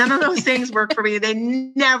 None of those things work for me.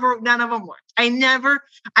 None of them worked.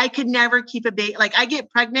 I could never keep a baby. Like I get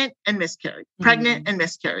pregnant and miscarry, pregnant and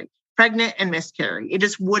miscarry. It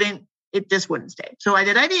just wouldn't stay. So I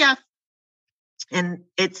did IVF and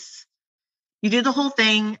you do the whole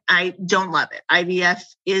thing. I don't love it.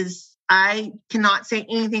 I cannot say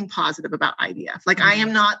anything positive about IVF. Like I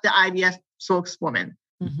am not the IVF spokeswoman.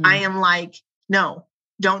 Mm-hmm. I am like, no,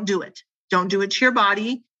 don't do it. Don't do it to your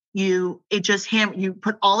body. You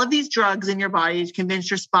put all of these drugs in your body to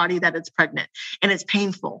convince your body that it's pregnant, and it's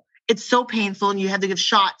painful. It's so painful, and you have to give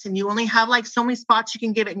shots, and you only have like so many spots you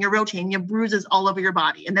can give it, and you're rotating. You have bruises all over your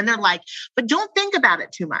body. And then they're like, but don't think about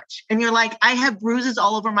it too much. And you're like, I have bruises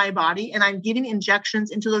all over my body, and I'm getting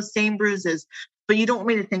injections into those same bruises, but you don't want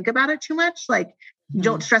me to think about it too much. Like, you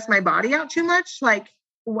don't stress my body out too much. Like,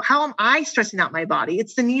 how am I stressing out my body?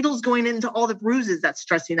 It's the needles going into all the bruises that's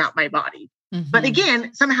stressing out my body. Mm-hmm. But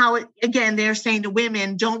again, somehow, they're saying to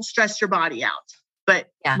women, don't stress your body out. But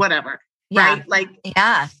whatever, right? Like,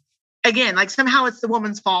 again, like somehow it's the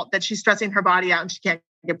woman's fault that she's stressing her body out and she can't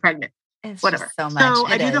get pregnant. It's whatever. So much. So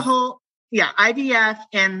I do the whole, IVF,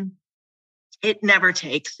 and it never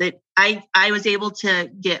takes it. I was able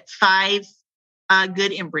to get 5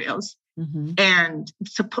 good embryos. Mm-hmm. And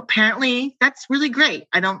so apparently that's really great.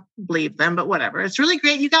 I don't believe them, but whatever. It's really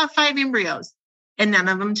great. You got 5 embryos and none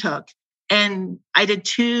of them took. And I did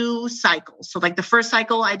 2 cycles. So like the first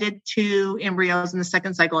cycle, I did 2 embryos, and the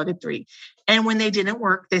second cycle, I did 3. And when they didn't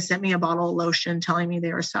work, they sent me a bottle of lotion telling me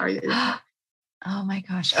they were sorry. They didn't work. Oh my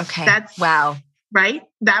gosh. Okay. That's wow. Right.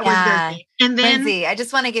 That was the thing. And then Lindsay, I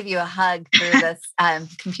just want to give you a hug through this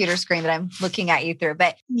computer screen that I'm looking at you through.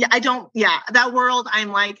 But that world,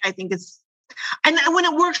 I'm like, I think it's, and when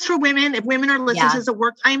it works for women, if women are listening to this, it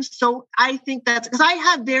works. I think that's because I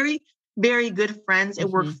have very, very good friends it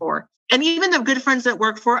worked for. And even the good friends that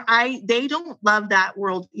work for, they don't love that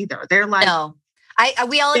world either. They're like, no,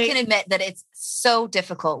 we all can admit that it's so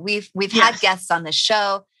difficult. We've had guests on the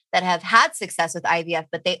show that have had success with IVF,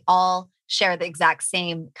 but they all share the exact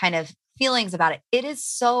same kind of feelings about it. It is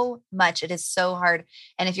so much. It is so hard.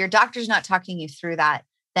 And if your doctor's not talking you through that,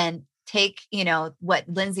 then take, what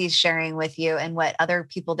Lindsay's sharing with you and what other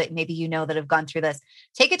people that maybe that have gone through this,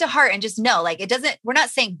 take it to heart and just know, like, we're not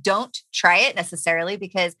saying don't try it necessarily,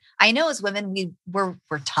 because I know as women, we're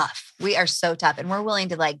tough. We are so tough, and we're willing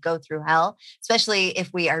to like go through hell, especially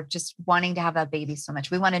if we are just wanting to have a baby so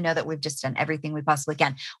much. We want to know that we've just done everything we possibly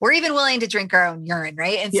can. We're even willing to drink our own urine.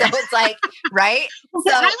 Right. And so it's like, right.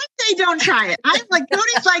 So I would say don't try it. I'm like,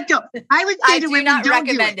 Cody's like, don't. I would say to women, not don't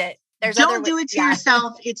recommend do it. Don't do it to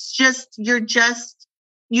yourself. It's just,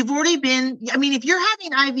 you've already been, if you're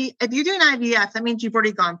doing IVF, that means you've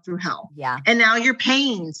already gone through hell. Yeah. And now you're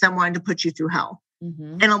paying someone to put you through hell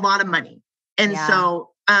and a lot of money. And so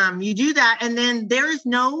you do that. And then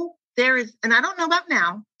and I don't know about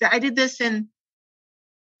now, that I did this in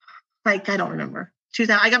I don't remember.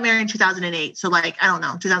 I got married in 2008. So I don't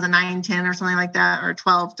know, 2009, 10 or something like that, or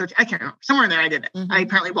 12, 13. I can't remember. Somewhere in there I did it. I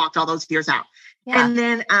apparently blocked all those years out. Yeah. And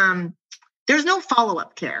then there's no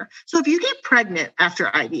follow-up care. So if you get pregnant after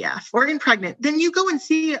IVF or impregnant, then you go and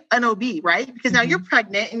see an OB, right? Because now you're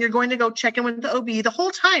pregnant and you're going to go check in with the OB. The whole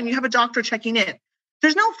time you have a doctor checking in.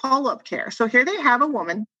 There's no follow-up care. So here they have a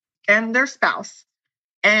woman and their spouse,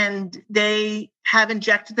 and they have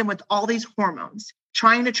injected them with all these hormones,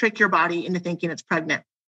 trying to trick your body into thinking it's pregnant.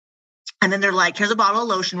 And then they're like, here's a bottle of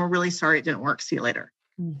lotion. We're really sorry it didn't work. See you later.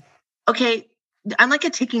 Okay. I'm like a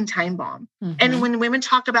ticking time bomb. And when women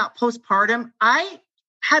talk about postpartum, I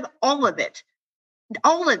had all of it,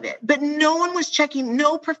 but no one was checking,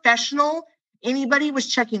 no professional, anybody was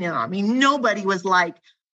checking in on me. Nobody was like,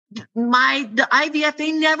 the IVF,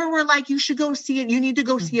 they never were like, you should go see it. You need to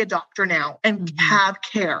go see a doctor now and have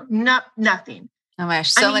care. Nothing. Oh my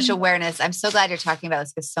gosh, much awareness. I'm so glad you're talking about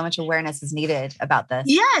this, because so much awareness is needed about this.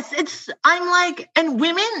 Yes, and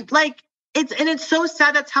women, it's so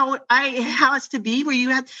sad. That's how it has to be, where you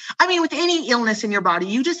have, I mean, with any illness in your body,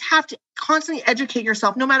 you just have to constantly educate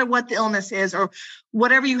yourself, no matter what the illness is or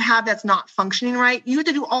whatever you have that's not functioning right. You have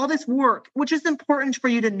to do all this work, which is important for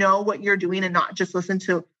you to know what you're doing and not just listen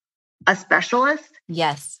to a specialist.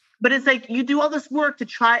 Yes. But it's like, you do all this work to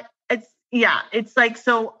try. It's like,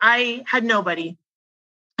 so I had nobody.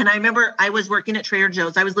 And I remember I was working at Trader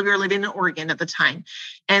Joe's. We were living in Oregon at the time.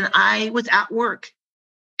 And I was at work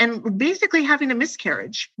and basically having a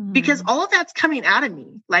miscarriage because all of that's coming out of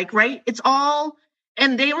me. Like, right. It's all,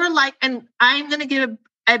 and they were like, and I'm going to give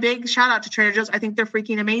a big shout out to Trader Joe's. I think they're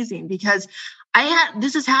freaking amazing because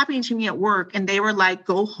this is happening to me at work and they were like,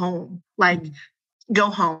 go home, go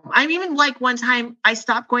home. I'm even like one time I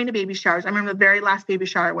stopped going to baby showers. I remember the very last baby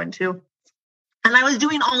shower I went to. And I was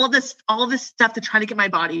doing all of this stuff to try to get my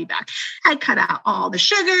body back. I cut out all the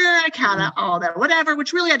sugar. I cut out all that whatever,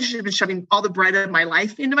 which really I just should have been shoving all the bread of my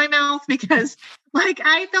life into my mouth because like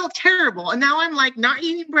I felt terrible. And now I'm like not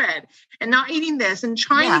eating bread and not eating this and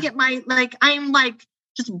trying to get I'm like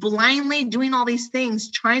just blindly doing all these things,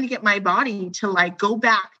 trying to get my body to like go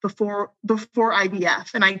back before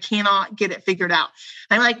IVF. And I cannot get it figured out.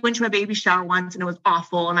 I like went to a baby shower once and it was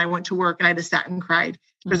awful. And I went to work and I just sat and cried.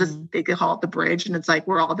 There's this big hall at the bridge and it's like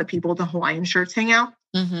where all the people with the Hawaiian shirts hang out.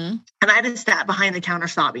 And I just sat behind the counter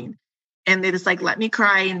sobbing and they just like let me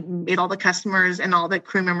cry and made all the customers and all the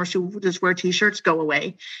crew members who just wear t-shirts go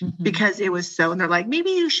away because it was so, and they're like,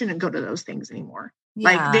 maybe you shouldn't go to those things anymore.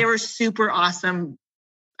 Yeah. Like they were super awesome,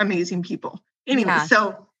 amazing people. Anyway,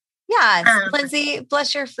 so. Yeah. Lindsay,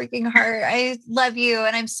 bless your freaking heart. I love you.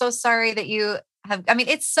 And I'm so sorry that you have, I mean,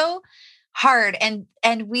 it's so hard. And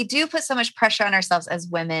we do put so much pressure on ourselves as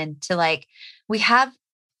women to like, we have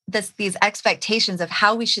these expectations of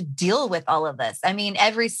how we should deal with all of this. I mean,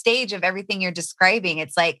 every stage of everything you're describing,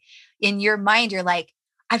 it's like in your mind, you're like,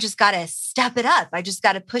 I've just got to step it up. I just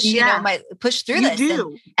got to push, push through this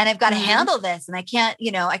and I've got to handle this. And I can't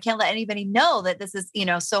let anybody know that this is,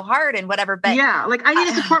 so hard and whatever. But like I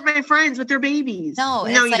need to support my friends with their babies. No,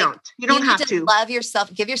 you don't. You don't have to love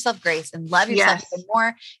yourself, give yourself grace and love yourself even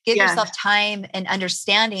more, give yourself time and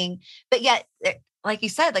understanding. But yet, like you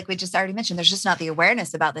said, like we just already mentioned, there's just not the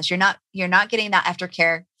awareness about this. You're not getting that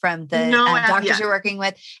aftercare from the doctors you're working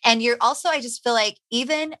with. And you're also, I just feel like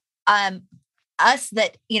even, us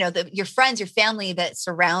that, your friends, your family that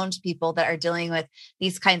surround people that are dealing with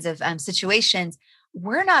these kinds of situations,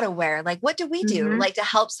 we're not aware. Like, what do we do like to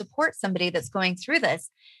help support somebody that's going through this?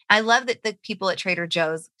 I love that the people at Trader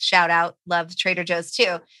Joe's, shout out, love Trader Joe's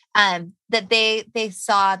too, that they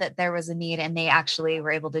saw that there was a need and they actually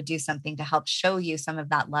were able to do something to help show you some of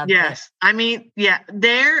that love. Yes. I mean,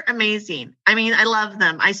 they're amazing. I mean, I love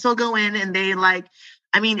them. I still go in and they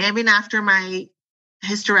even after my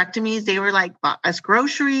hysterectomies, they were like bought us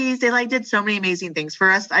groceries. They like did so many amazing things for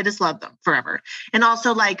us. I just love them forever. And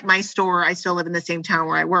also like my store, I still live in the same town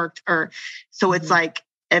where I worked, so it's like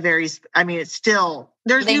it's still,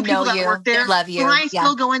 there's new people that work there. They love you. When I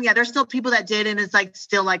still go in, there's still people that did. And it's like,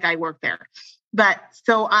 still like I work there, but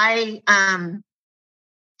so I, I'm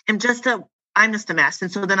just a mess.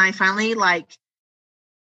 And so then I finally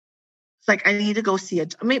it's like, I need to go see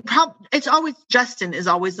it. I mean, it's always, Justin is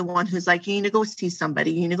always the one who's like, you need to go see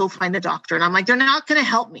somebody. You need to go find a doctor. And I'm like, they're not going to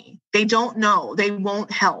help me. They don't know. They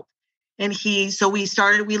won't help. And so we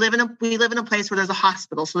live in a place where there's a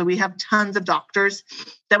hospital. So we have tons of doctors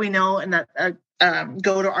that we know and that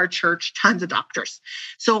go to our church, tons of doctors.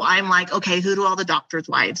 So I'm like, okay, who do all the doctors'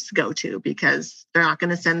 wives go to? Because they're not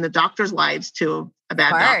going to send the doctors' wives to a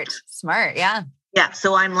bad doctor. Smart. Yeah. Yeah.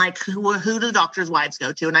 So I'm like, who do the doctors' wives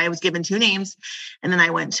go to? And I was given 2 names. And then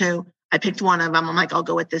I picked one of them. I'm like, I'll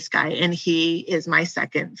go with this guy. And he is my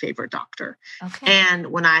second favorite doctor. Okay. And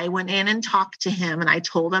when I went in and talked to him and I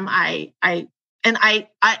told him I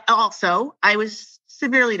was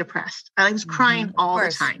severely depressed. I was crying all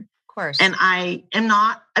the time. Of course. And I am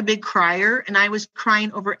not a big crier. And I was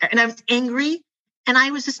crying and I was angry. And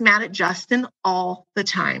I was just mad at Justin all the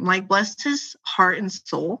time. Like, bless his heart and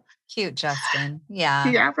soul. Cute, Justin. Yeah.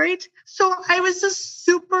 Yeah, right? So I was just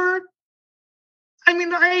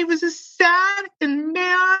I was just sad and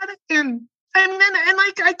mad and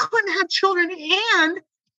I couldn't have children and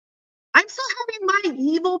I'm still having my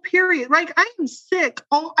evil period. Like I am sick.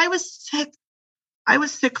 I was sick. I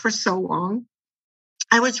was sick for so long.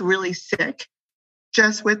 I was really sick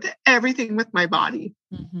just with everything with my body.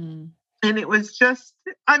 Mm-hmm. And it was just,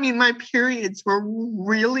 my periods were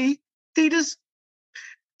really, they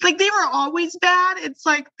were always bad. It's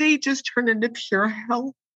like they just turned into pure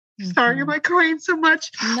hell. Mm-hmm. Sorry, am I crying so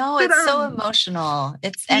much? No, it's so emotional.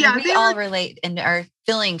 We all relate and are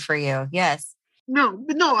feeling for you. Yes. No.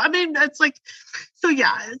 I mean, it's like, so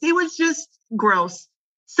yeah, it was just gross.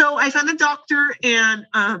 So I found a doctor and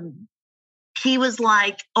he was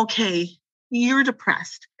like, okay, you're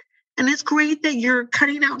depressed. And it's great that you're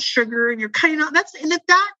cutting out sugar and you're cutting out and if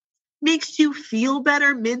that makes you feel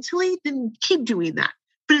better mentally, then keep doing that.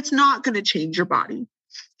 But it's not going to change your body.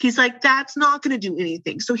 He's like, that's not going to do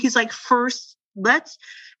anything. So he's like, first,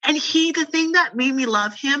 the thing that made me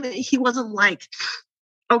love him, he wasn't like,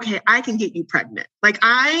 okay, I can get you pregnant. Like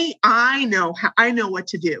I know what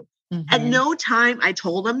to do. Mm-hmm. At no time I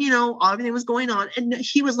told him, everything was going on. And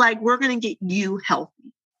he was like, we're going to get you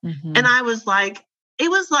healthy. Mm-hmm. And I was like, it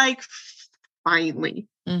was like, finally,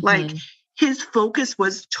 like his focus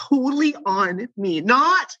was totally on me.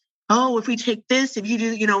 Not, oh, if we take this, if you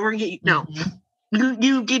do, we're going to get you. No,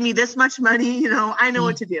 you give me this much money, I know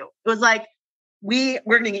what to do. It was like, we're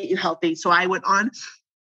going to get you healthy. So I went on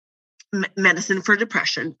medicine for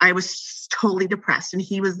depression. I was totally depressed. And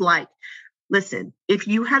he was like, listen, if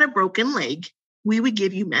you had a broken leg, we would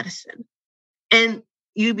give you medicine. And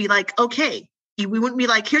you'd be like, okay. We wouldn't be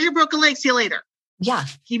like, here's your broken leg, see you later. Yeah.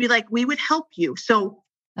 He'd be like, we would help you. So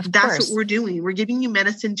that's what we're doing. We're giving you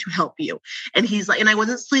medicine to help you. And he's like, and I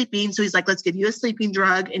wasn't sleeping. So he's like, let's give you a sleeping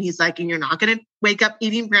drug. And he's like, and you're not going to wake up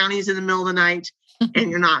eating brownies in the middle of the night.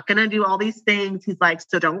 And you're not going to do all these things. He's like,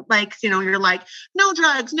 so don't you're like, no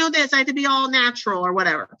drugs, no this, I have to be all natural or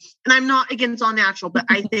whatever. And I'm not against all natural, but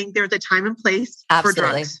I think there's a time and place for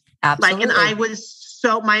drugs. Absolutely. And I was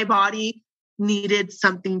my body needed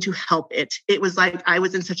something to help it. It was like, I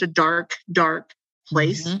was in such a dark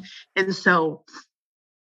place. Mm-hmm. And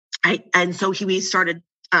so we started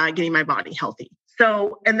getting my body healthy.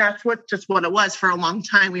 So, and that's what it was for a long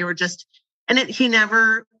time. We were just,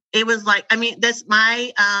 it was like, I mean,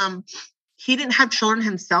 he didn't have children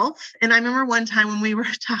himself. And I remember one time when we were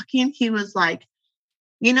talking, he was like,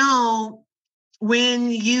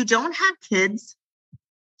 when you don't have kids,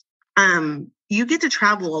 you get to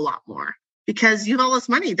travel a lot more because you have all this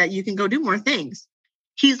money that you can go do more things.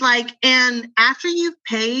 He's like, and after you've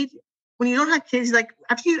paid, when you don't have kids, he's like,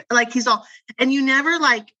 and you never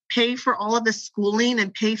like pay for all of the schooling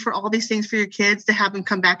and pay for all these things for your kids to have them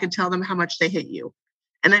come back and tell them how much they hate you.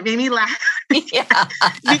 And that made me laugh. Yeah.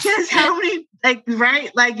 Because how many, like,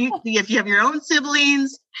 right? Like if you have your own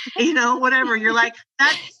siblings, whatever, you're like,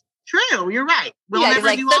 that's true. You're right. We'll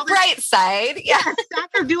never do all the bright side. Yeah.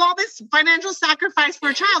 Do all this financial sacrifice for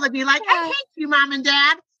a child. I'd be like, I hate you, mom and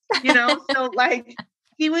dad. So like,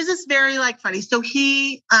 he was just very like funny. So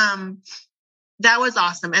he, that was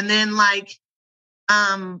awesome. And then like,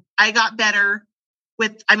 I got better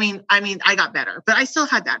I got better, but I still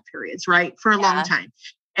had bad periods, right? For a long time.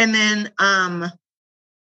 And then,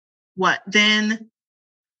 then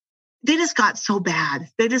they just got so bad.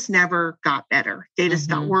 They just never got better. They just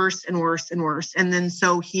got worse and worse and worse. And then,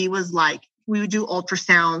 so he was like, we would do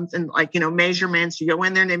ultrasounds and like, measurements. You go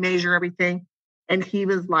in there and they measure everything. And he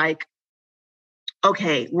was like,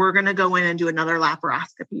 okay, we're going to go in and do another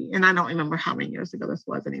laparoscopy. And I don't remember how many years ago this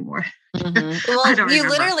was anymore. Mm-hmm. Well, you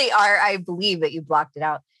literally are, I believe that you blocked it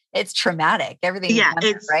out. It's traumatic. Everything. Yeah,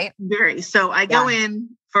 it's right. Very. So I go in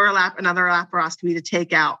for another laparoscopy to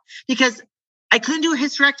take out, because I couldn't do a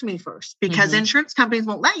hysterectomy first because insurance companies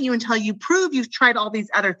won't let you until you prove you've tried all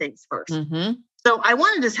these other things first. Mm-hmm. So I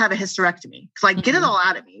wanted to just have a hysterectomy, like get it all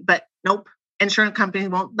out of me, but nope. Insurance companies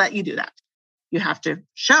won't let you do that. You have to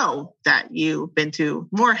show that you've been to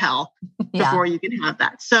more hell before you can have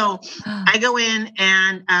that. So I go in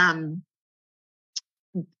and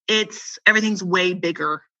everything's way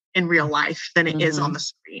bigger in real life than it is on the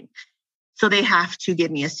screen. So they have to give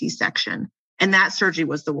me a C-section. And that surgery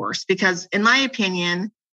was the worst because in my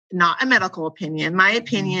opinion, not a medical opinion, my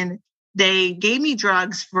opinion, they gave me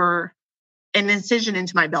drugs for an incision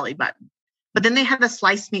into my belly button. But then they had to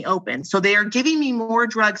slice me open. So they are giving me more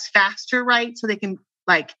drugs faster, right? So they can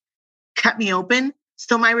like cut me open.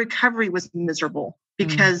 So my recovery was miserable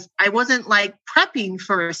because I wasn't like prepping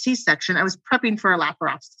for a C-section. I was prepping for a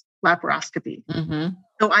laparoscopy. Mm-hmm.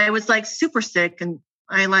 So I was like super sick and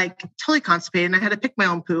I like totally constipated and I had to pick my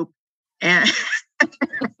own poop. And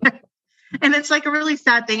and it's like a really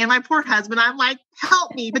sad thing. And my poor husband, I'm like,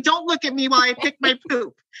 help me, but don't look at me while I pick my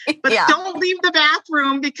poop. But don't leave the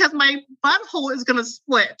bathroom because my butthole is going to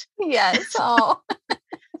split. Yes. Oh.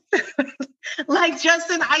 Like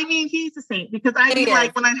Justin, I mean, he's a saint because I mean,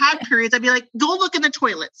 like when I had periods, I'd be like, go look in the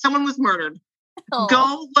toilet. Someone was murdered. Oh.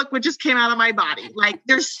 Go look what just came out of my body. Like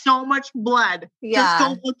there's so much blood. Just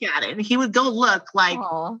go look at it. And he would go look like,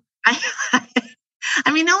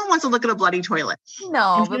 I mean, no one wants to look at a bloody toilet.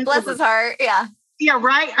 No, but bless his heart. Yeah. Yeah,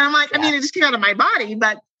 right. I'm like, I mean, it just came out of my body,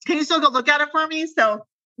 but can you still go look at it for me? So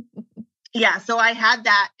Yeah. So I had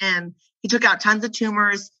that, and he took out tons of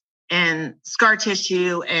tumors and scar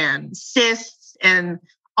tissue and cysts and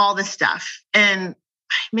all this stuff. And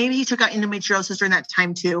maybe he took out endometriosis during that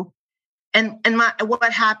time too. And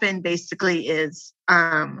what happened basically is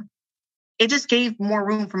it just gave more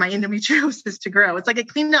room for my endometriosis to grow. It's like it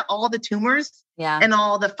cleaned out all the tumors and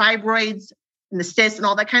all the fibroids and the cysts and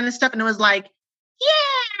all that kind of stuff. And it was like,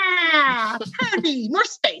 yeah, heavy, more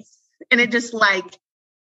space. And it just like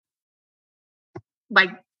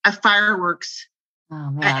a fireworks. Oh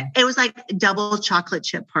man. It was like a double chocolate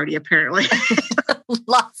chip party, apparently.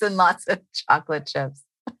 Lots and lots of chocolate chips.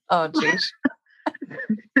 Oh, geez.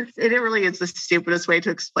 It really is the stupidest way to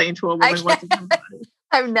explain to a woman what's in her body.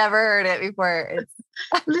 I've never heard it before. It's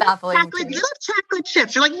baffling. Little chocolate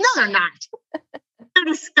chips. You're like, no, they're not. They're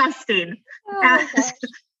disgusting. Oh,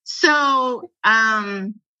 so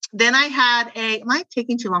then I had am I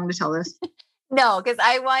taking too long to tell this? No, because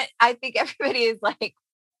I think everybody is like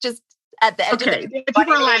just at the edge of the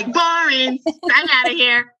people are like, boring. I'm out of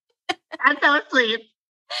here. I fell asleep.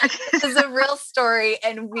 This is a real story,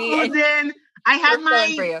 and then I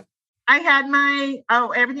had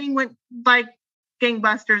everything went like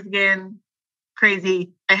gangbusters again,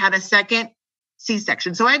 crazy. I had a second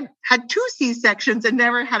C-section. So I had 2 C-sections and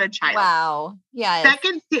never had a child. Wow. Yeah.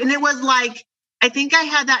 And it was like, I think I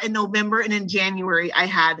had that in November, and in January I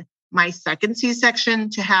had my second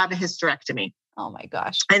C-section to have a hysterectomy. Oh my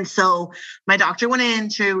gosh. And so my doctor went in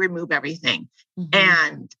to remove everything.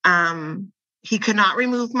 And he could not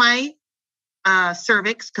remove my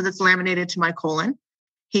cervix because it's laminated to my colon.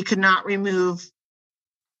 He could not remove,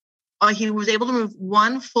 he was able to remove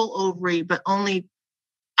 1 full ovary, but only,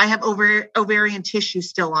 I have ovarian tissue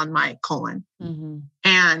still on my colon.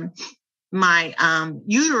 And my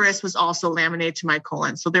uterus was also laminated to my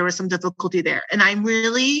colon. So there was some difficulty there. And I'm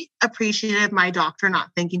really appreciative of my doctor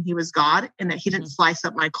not thinking he was God and that he didn't slice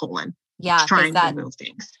up my colon. Yeah. Trying to remove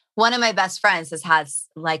things. One of my best friends has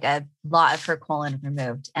like a lot of her colon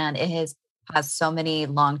removed, and it has so many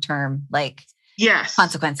long-term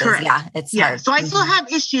consequences. Correct. Yeah. It's hard. So I still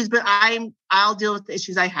have issues, but I'll deal with the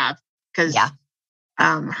issues I have because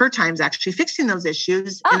her time's actually fixing those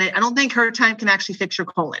issues. And I don't think her time can actually fix your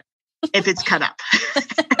colon if it's cut up.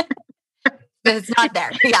 But it's not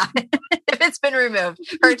there. Yeah. If it's been removed,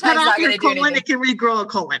 her time's not going to do anything. It can regrow a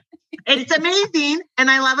colon. It's amazing.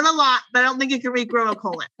 And I love it a lot, but I don't think it can regrow a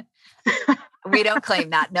colon. We don't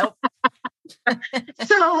claim that. Nope.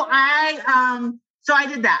 So I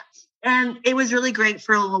did that, and it was really great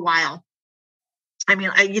for a little while. I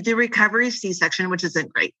mean, I did recovery C-section, which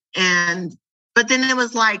isn't great. But then it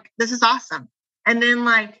was like, this is awesome. And then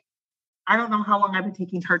I don't know how long I've been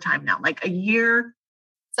taking her time now, like a year.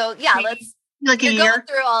 So yeah, let's like a year going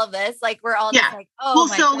through all of this. Like we're all just like, oh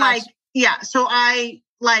my gosh. So I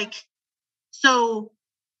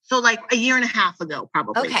so like a year and a half ago,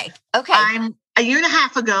 probably. Okay. A year and a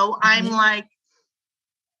half ago, I'm like,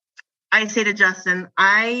 I say to Justin,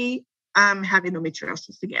 I have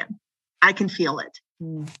endometriosis again. I can feel it.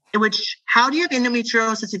 Which, how do you have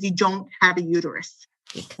endometriosis if you don't have a uterus?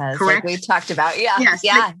 Because correct? Like we talked about, Yes,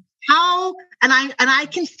 yeah. Like how, and I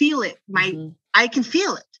can feel it. I can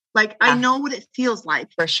feel it. Like I know what it feels like.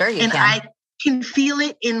 For sure you can. And I can feel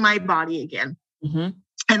it in my body again. And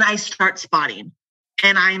I start spotting.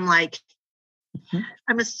 And I'm like,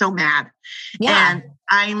 I'm just so mad. Yeah. And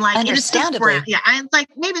I'm like, understandably. I'm like,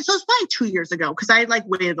 maybe so it's probably 2 years ago because I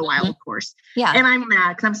waited a while, of course. Yeah. And I'm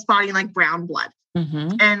mad because I'm spotting like brown blood.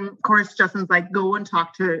 And of course, Justin's like, go and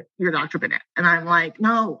talk to your Dr. Bennett. And I'm like,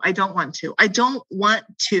 no, I don't want to. I don't want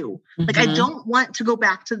to. Like, I don't want to go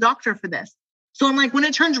back to the doctor for this. So I'm like, when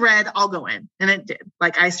it turns red, I'll go in. And it did.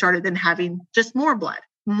 Like I started then having just more blood.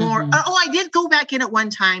 I did go back in at one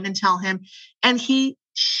time and tell him, and he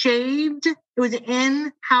shaved. It was an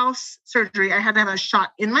in-house surgery. I had to have a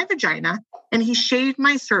shot in my vagina, and he shaved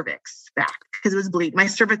my cervix back because it was bleeding. My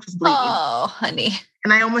cervix was bleeding. Oh, honey.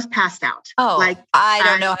 And I almost passed out. Oh, like I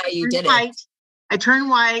don't know how you did it. I turned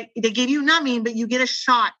white. They gave you numbing, but you get a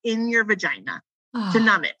shot in your vagina to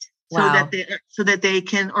numb it. So that they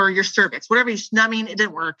can, or your cervix, whatever you're numbing, it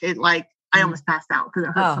didn't work. I almost passed out because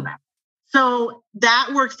it hurt so bad. So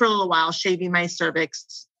that worked for a little while, shaving my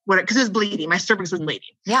cervix, because it was bleeding. My cervix was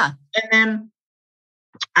bleeding. Yeah. And then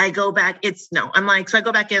I go back. I'm like, so I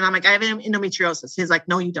go back in. I'm like, I have endometriosis. He's like,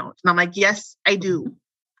 no, you don't. And I'm like, yes, I do.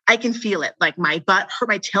 I can feel it. Like my butt hurt,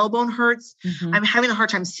 my tailbone hurts. I'm having a hard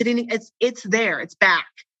time sitting. It's there. It's back.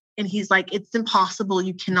 And he's like, it's impossible.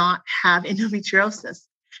 You cannot have endometriosis.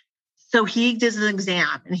 So he does an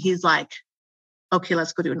exam and he's like, okay,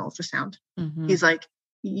 let's go do an ultrasound. He's like,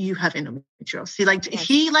 you have endometriosis.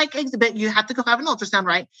 He exhibit, you have to go have an ultrasound,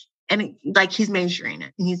 right? And like, he's measuring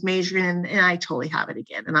it and he's measuring it, and I totally have it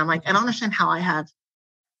again. And I'm like, I don't understand how I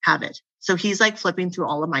have it. So he's like flipping through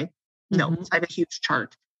all of my notes. I have a huge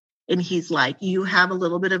chart, and he's like, you have a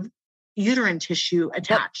little bit of uterine tissue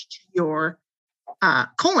attached to your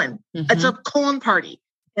colon. It's a colon party.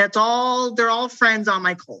 They're all friends on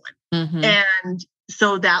my colon. And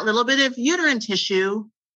so that little bit of uterine tissue,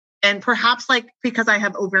 and perhaps like, because I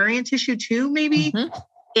have ovarian tissue too, maybe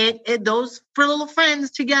those four little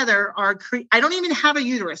friends together are, I don't even have a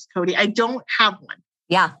uterus, Cody. I don't have one.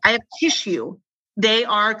 Yeah. I have tissue. They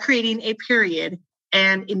are creating a period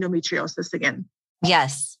and endometriosis again.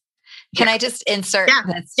 Yes. Can I just insert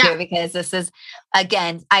this too? Because this is,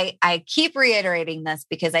 again, I keep reiterating this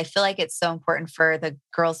because I feel like it's so important for the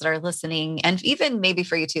girls that are listening, and even maybe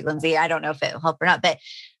for you too, Lindsay. I don't know if it will help or not, but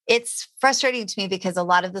it's frustrating to me because a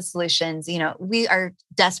lot of the solutions, we are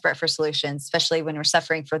desperate for solutions, especially when we're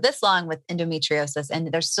suffering for this long with endometriosis.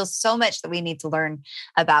 And there's still so much that we need to learn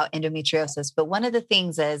about endometriosis. But one of the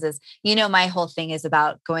things is, my whole thing is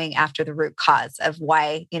about going after the root cause of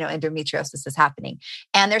why, endometriosis is happening.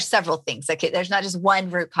 And there's several things. Okay, there's not just one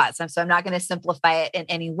root cause. So I'm not going to simplify it in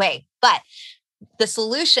any way, but the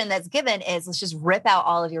solution that's given is, let's just rip out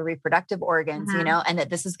all of your reproductive organs, and that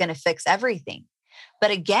this is going to fix everything.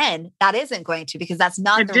 But again, that isn't going to, because that's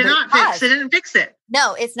not the root cause. It didn't fix it.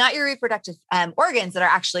 No, it's not your reproductive organs that are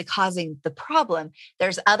actually causing the problem.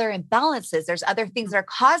 There's other imbalances. There's other things that are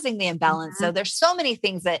causing the imbalance. So there's so many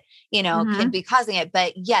things that, can be causing it.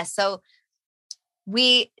 But yes, so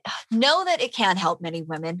we know that it can help many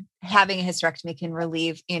women. Having a hysterectomy can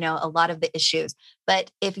relieve, a lot of the issues.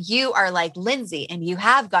 But if you are like Lindsay and you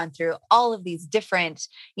have gone through all of these different,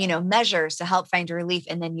 measures to help find relief,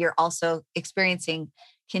 and then you're also experiencing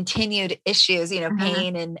continued issues,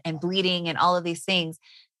 pain and bleeding and all of these things,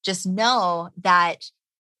 just know that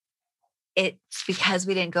it's because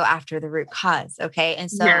we didn't go after the root cause. Okay.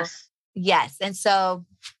 And so, yes. And so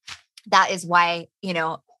that is why,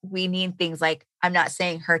 we need things like, I'm not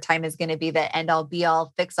saying her time is going to be the end all be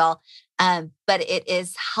all fix all. But it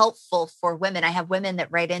is helpful for women. I have women that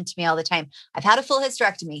write into me all the time. I've had a full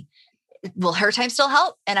hysterectomy. Will her time still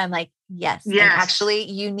help? And I'm like, yes. And actually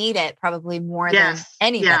you need it probably more than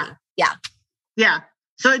anybody. Yeah.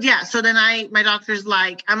 So then my doctor's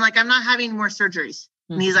like, I'm not having more surgeries.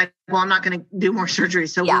 And he's like, well, I'm not going to do more surgery.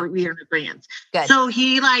 So we are in agreement. Good. So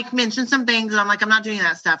he mentioned some things, and I'm like, I'm not doing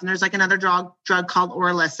that stuff. And there's like another drug called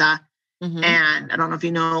Orilissa. And I don't know if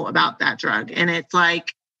you know about that drug. And it's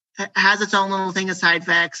like, it has its own little thing of side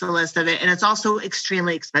effects, a list of it. And it's also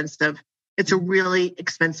extremely expensive. It's a really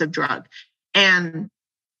expensive drug. And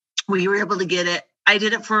we were able to get it. I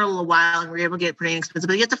did it for a little while, and we were able to get it pretty inexpensive,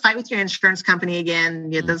 but you have to fight with your insurance company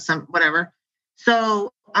again. You have some, whatever.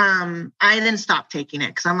 So I then stopped taking it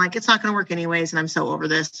because I'm like, it's not going to work anyways. And I'm so over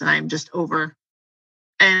this, and I'm just over.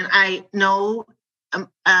 And I know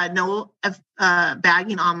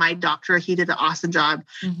bagging on my doctor. He did an awesome job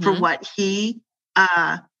for what he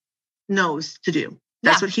knows to do.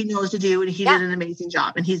 That's what he knows to do. And he did an amazing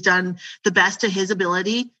job. And he's done the best of his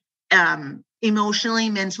ability, emotionally,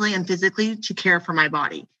 mentally, and physically, to care for my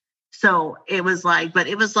body. So it was like,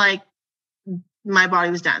 my body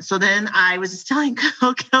was done. So then I was just telling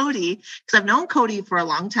Cody, because I've known Cody for a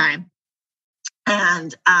long time.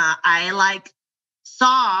 And I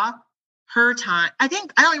saw her time. I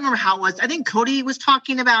don't remember how it was. I think Cody was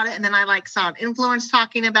talking about it. And then I saw an influencer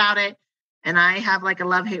talking about it. And I have a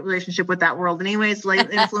love-hate relationship with that world. Anyways,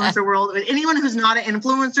 influencer world. Anyone who's not an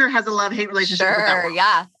influencer has a love-hate relationship with that world.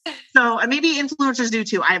 Yeah. So maybe influencers do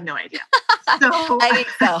too. I have no idea. So I think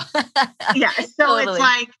so. So totally.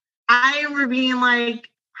 It's I remember being why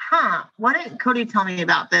didn't Cody tell me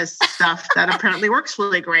about this stuff that apparently works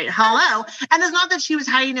really great? Hello. And it's not that she was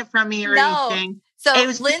hiding it from me or anything. So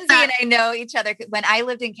Lindsay and I know each other. When I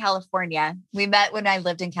lived in California, we met when I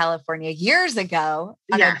lived in California years ago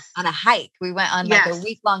on a hike. We went on a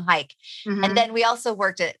week-long hike. And then we also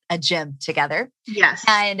worked at a gym together. Yes.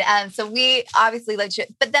 And so we obviously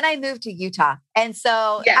but then I moved to Utah. And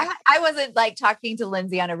so I wasn't talking to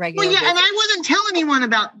Lindsay on a regular basis. And I wasn't telling anyone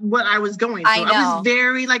about what I was going through. I was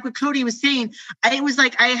very, what Cody was saying, it was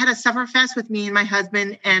I had a sufferfest with me and my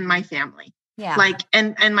husband and my family. Yeah.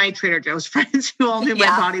 And my Trader Joe's friends who all knew my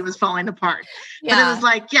body was falling apart. Yeah. But it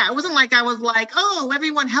was it wasn't I was oh,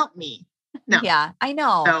 everyone help me. No. Yeah, I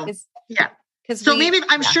know. So maybe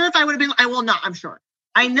I'm sure if I would have been, I'm sure.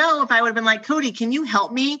 I know if I would have been Cody, can you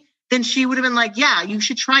help me? Then she would have been yeah, you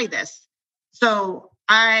should try this. So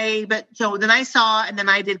then I saw, and then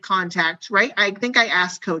I did contact, right? I think I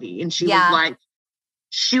asked Cody, and she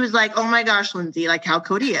was like, oh my gosh, Lindsay, how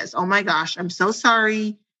Cody is. Oh my gosh, I'm so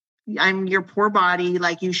sorry. I'm your poor body.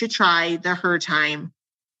 Like, you should try the Her Time.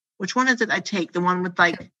 Which one is it I take? The one with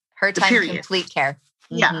like Her Time Complete Care.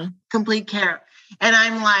 Yeah, Complete Care. And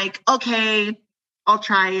I'm like, okay, I'll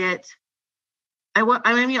try it. I'm going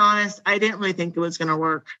to be honest, I didn't really think it was going to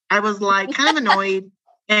work. I was like kind of annoyed.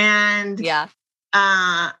 And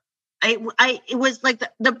it was like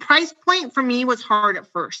the price point for me was hard at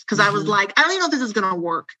first because I was like, I don't even know if this is going to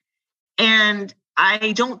work. And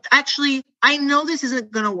I know this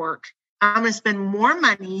isn't going to work. I'm going to spend more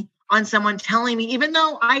money on someone telling me, even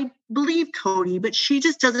though I believe Cody, but she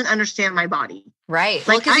just doesn't understand my body. Right. Like,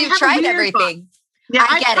 well, because you've tried everything. Body. Yeah,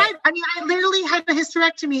 I tried. I mean, I literally had a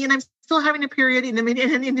hysterectomy and I'm still having a period in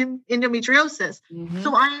endometriosis. Mm-hmm.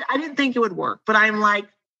 So I didn't think it would work, but I'm like,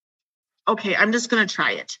 okay, I'm just going to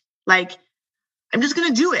try it. Like, I'm just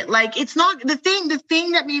going to do it. Like, it's not the thing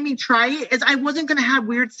that made me try it is I wasn't going to have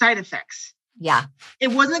weird side effects. Yeah. It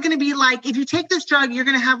wasn't going to be like, if you take this drug, you're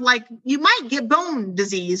going to have like, you might get bone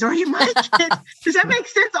disease or you might get, does that make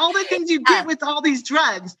sense? All the things you get with all these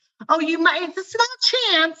drugs. Oh, you might, it's a small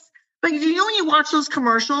chance, but you know, when you watch those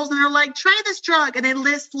commercials and they're like, try this drug. And they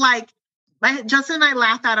list like, Justin and I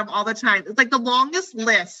laugh at them all the time. It's like the longest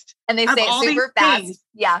list. And they say it super fast. Things.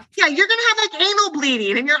 Yeah. Yeah. You're going to have like anal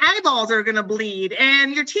bleeding and your eyeballs are going to bleed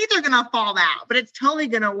and your teeth are going to fall out, but it's totally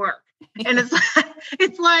going to work. And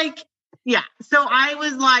it's like, yeah. So I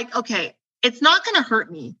was like, okay, it's not going to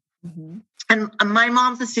hurt me. Mm-hmm. And my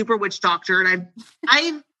mom's a super witch doctor. And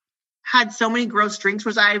I've had so many gross drinks,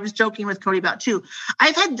 which I was joking with Cody about too. I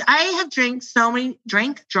have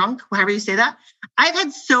drunk, however you say that. I've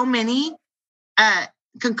had so many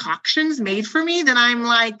concoctions made for me that I'm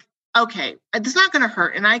like, okay, it's not going to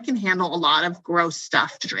hurt. And I can handle a lot of gross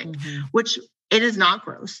stuff to drink, which it is not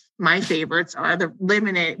gross. My favorites are the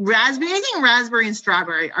lemonade, raspberry. I think raspberry and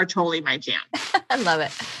strawberry are totally my jam. I love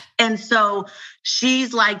it. And so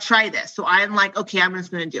she's like, try this. So I'm like, okay, I'm just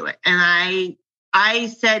going to do it. And I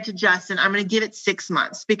said to Justin, I'm going to give it 6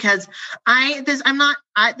 months because at this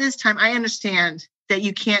time, I understand that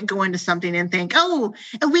you can't go into something and think, oh,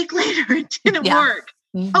 a week later, it didn't work.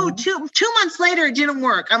 Mm-hmm. Oh, two months later, it didn't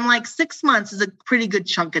work. I'm like, 6 months is a pretty good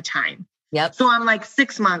chunk of time. Yep. So I'm like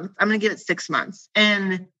 6 months. I'm going to give it 6 months.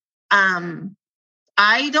 And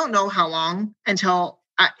I don't know how long until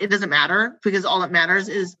it doesn't matter because all that matters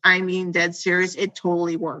is, I mean, dead serious. It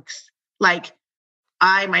totally works. Like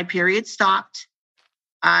my period stopped.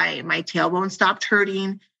 My tailbone stopped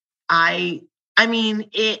hurting. I mean,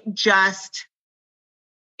 it just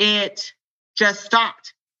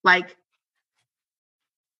stopped. Like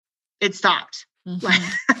it stopped. Mm-hmm. Like,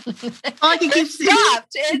 all I can keep saying.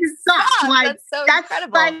 It stopped. Like that's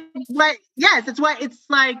incredible. Like yes, it's what it's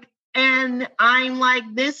like. And I'm like,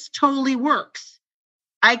 this totally works.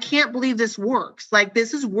 I can't believe this works. Like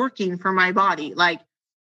this is working for my body. Like,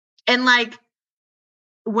 and like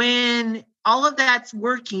when all of that's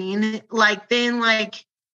working, like then like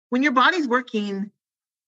when your body's working,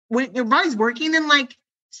 then like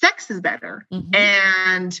sex is better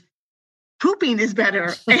and pooping is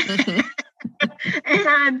better.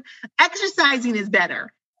 And exercising is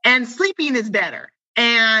better and sleeping is better.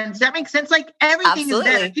 And does that make sense? Like everything is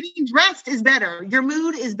better. Getting dressed is better. Your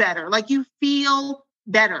mood is better. Like you feel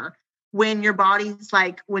better when your body's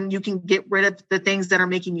like, when you can get rid of the things that are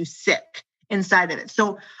making you sick inside of it.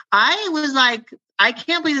 So I was like, I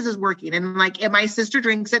can't believe this is working. And like, and my sister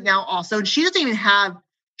drinks it now also. And she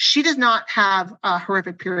does not have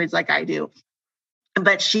horrific periods like I do,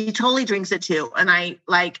 but she totally drinks it too. And I'm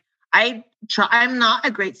not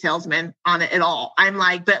a great salesman on it at all. I'm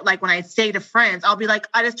like, but like when I say to friends, I'll be like,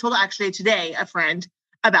 I just told actually today a friend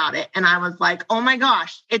about it. And I was like, oh my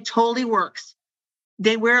gosh, it totally works.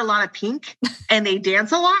 They wear a lot of pink and they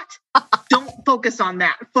dance a lot. Don't focus on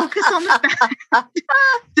that. Focus on the fact.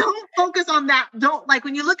 Don't focus on that. Don't like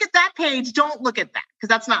when you look at that page, don't look at that because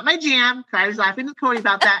that's not my jam. I was laughing with Cody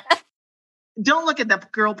about that. Don't look at the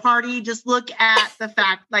girl party. Just look at the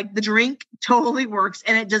fact like the drink totally works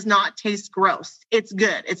and it does not taste gross. It's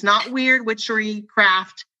good. It's not weird witchery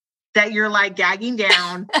craft that you're like gagging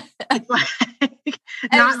down. It's like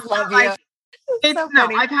I just love you. It's so no,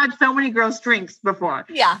 I've had so many gross drinks before.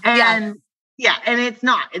 Yeah. And and it's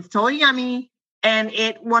not. It's totally yummy and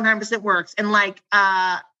it 100% works. And like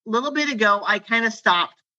a little bit ago, I kind of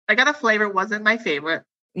stopped. I got a flavor, wasn't my favorite.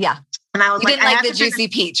 Yeah. And I was didn't like the juicy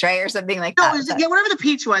peach, right? Or something like that. Yeah, whatever the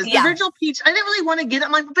peach was. The original peach. I didn't really want to get it.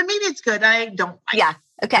 I'm like, but maybe it's good. I don't like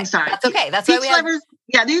it. Okay. I'm sorry. That's okay. That's why we have flavors.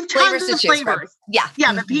 Yeah, they have tons of flavors. Yeah.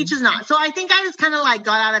 Yeah, but peach is not. So I think I just kind of like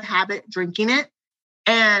got out of habit drinking it.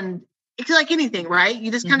 And it's like anything, right?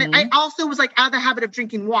 You just kind of, I also was like out of the habit of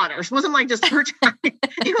drinking water. It wasn't like just her time.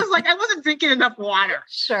 It was like, I wasn't drinking enough water.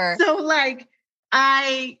 Sure. So like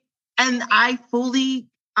I fully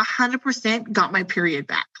 100% got my period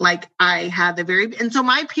back. Like I had and so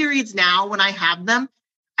my periods now, when I have them,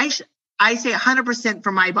 I say 100%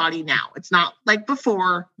 for my body now. It's not like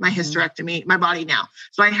before my hysterectomy, my body now.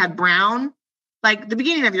 So I had brown, like the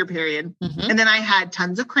beginning of your period. And then I had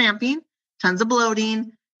tons of cramping, tons of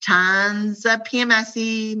bloating, tons of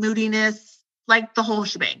PMSy, moodiness, like the whole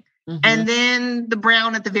shebang. And then the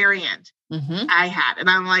brown at the very end I had. And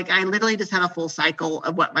I'm like, I literally just had a full cycle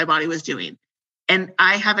of what my body was doing. And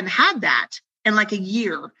I haven't had that in like a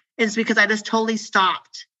year. And it's because I just totally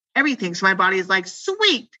stopped everything. So my body is like,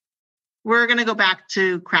 sweet, we're going to go back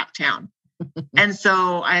to crap town. And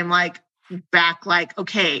so I'm like back, like,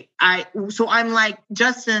 okay, so I'm like,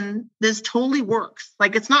 Justin, this totally works.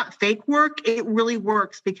 Like, it's not fake work. It really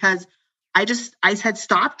works because I had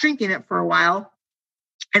stopped drinking it for a while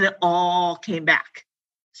and it all came back.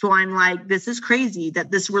 So I'm like, this is crazy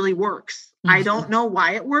that this really works. I don't know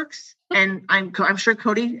why it works. And I'm sure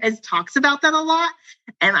Cody talks about that a lot.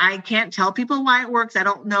 And I can't tell people why it works. I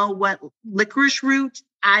don't know what licorice root.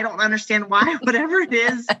 I don't understand why, whatever it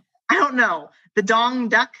is. I don't know. The dong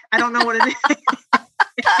duck. I don't know what it is.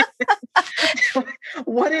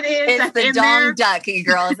 What it is. It's the dong duck, you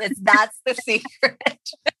girls. That's the secret.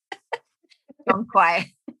 Dong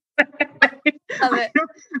quai. Love it.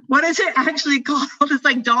 What is it actually called? It's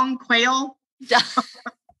like dong quail. I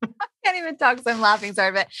can't even talk, so I'm laughing.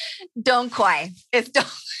 Sorry, but dong quai. It's dong.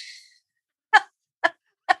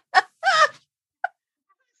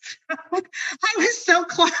 I was so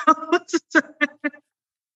close.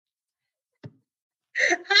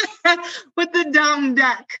 With the dong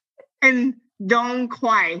duck and dong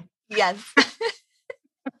quai. Yes. But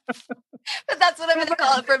that's what I'm going to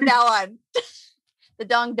call it from now on. The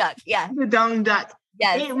dong duck. Yeah. The dong duck.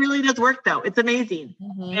 Yes. It really does work though. It's amazing.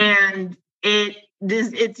 And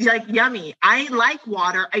it's like yummy. I like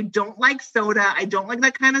water. I don't like soda. I don't like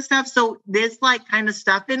that kind of stuff. So this like kind of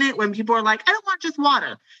stuff in it, when people are like, I don't want just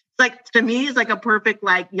water. It's like, to me, it's like a perfect,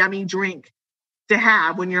 like yummy drink to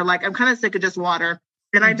have when you're like, I'm kind of sick of just water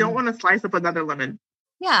and I don't want to slice up another lemon.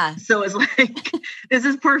 Yeah. So it's like, this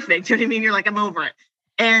is perfect. You know what I mean? You're like, I'm over it.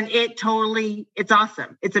 And it's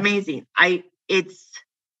awesome. It's amazing.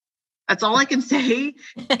 That's all I can say is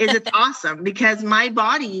it's awesome because my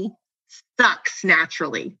body sucks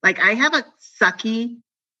naturally. Like I have a sucky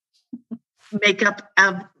makeup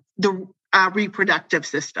of the reproductive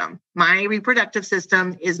system. My reproductive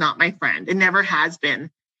system is not my friend. It never has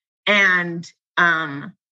been. And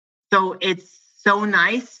so it's so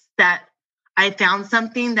nice that I found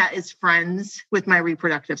something that is friends with my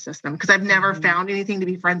reproductive system because I've never found anything to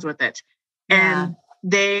be friends with it. And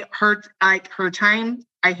they hurt like her time.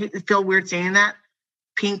 I feel weird saying that.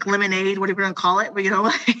 Pink lemonade, whatever you want to call it, but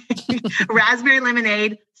like raspberry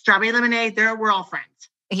lemonade, strawberry lemonade, we're all friends.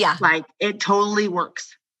 Yeah. Like it totally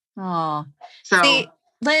works. Oh, so see,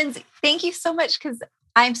 Lindsay, thank you so much. Cause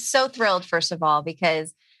I'm so thrilled, first of all,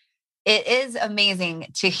 because it is amazing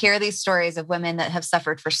to hear these stories of women that have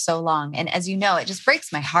suffered for so long. And as you know, it just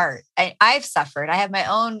breaks my heart. I've suffered. I have my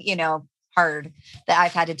own, hard that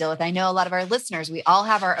I've had to deal with. I know a lot of our listeners, we all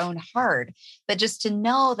have our own hard, but just to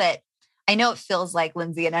know that, I know it feels like,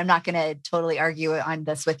 Lindsay, and I'm not going to totally argue on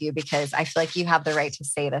this with you because I feel like you have the right to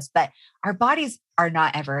say this, but our bodies are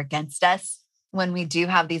not ever against us. When we do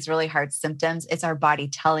have these really hard symptoms, it's our body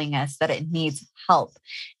telling us that it needs help.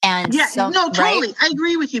 And totally. Right? I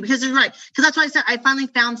agree with you because you're right. Because that's why I said I finally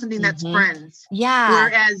found something that's friends. Yeah.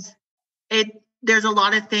 Whereas there's a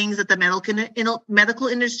lot of things that the medical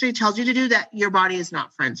industry tells you to do that your body is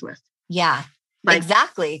not friends with. Yeah, like,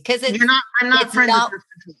 exactly. Because I'm not friends with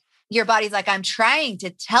this. Your body's like, I'm trying to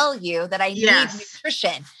tell you that I need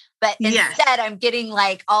nutrition, but instead I'm getting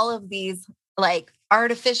like all of these like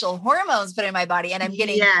artificial hormones put in my body and I'm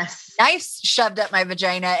getting knives shoved up my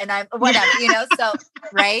vagina and I'm whatever, so,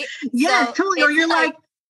 right? Yeah, so totally. Or you're like,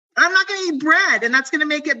 I'm not going to eat bread and that's going to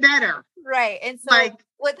make it better. Right. And so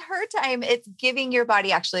with her time, it's giving your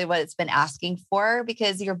body actually what it's been asking for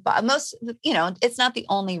because it's not the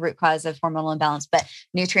only root cause of hormonal imbalance, but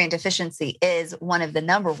nutrient deficiency is one of the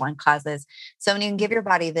number one causes. So when you can give your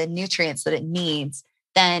body the nutrients that it needs,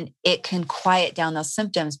 then it can quiet down those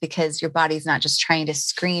symptoms because your body's not just trying to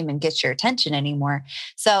scream and get your attention anymore.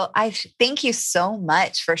 So I thank you so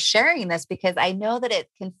much for sharing this because I know that it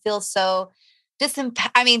can feel so just so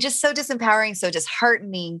disempowering, so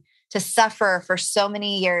disheartening to suffer for so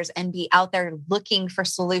many years and be out there looking for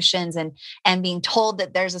solutions and being told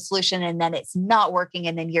that there's a solution and then it's not working.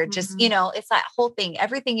 And then you're just, it's that whole thing,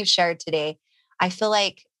 everything you've shared today. I feel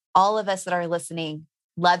like all of us that are listening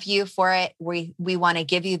love you for it. We want to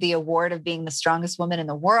give you the award of being the strongest woman in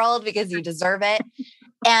the world because you deserve it.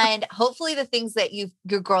 And hopefully the things that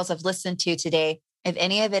your girls have listened to today, if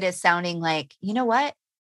any of it is sounding like, you know what,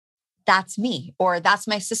 that's me, or that's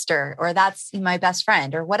my sister, or that's my best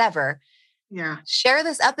friend, or whatever. Yeah. Share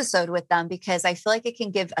this episode with them because I feel like it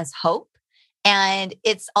can give us hope. And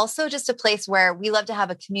it's also just a place where we love to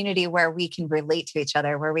have a community where we can relate to each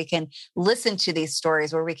other, where we can listen to these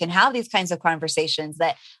stories, where we can have these kinds of conversations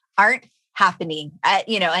that aren't happening,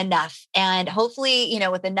 enough. And hopefully,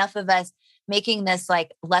 with enough of us making this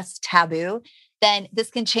like less taboo, then this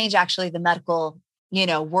can change actually the medical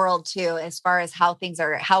world too, as far as how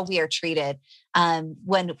we are treated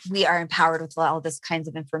when we are empowered with all this kinds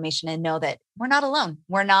of information and know that we're not alone.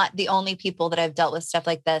 We're not the only people that have dealt with stuff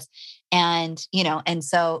like this. And, and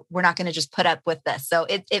so we're not going to just put up with this. So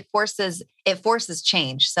it forces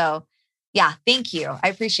change. So yeah, thank you. I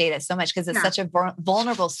appreciate it so much because it's such a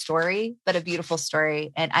vulnerable story, but a beautiful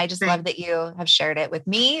story. And I just love that you have shared it with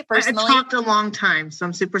me personally. I talked a long time, so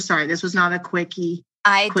I'm super sorry. This was not a quickie.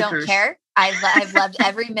 I don't care. I've loved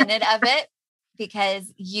every minute of it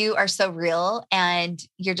because you are so real and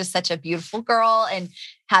you're just such a beautiful girl and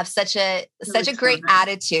have such a great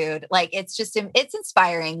attitude. Like it's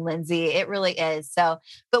inspiring, Lindsay. It really is. So,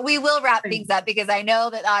 but we will wrap things up because I know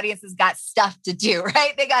that the audience has got stuff to do,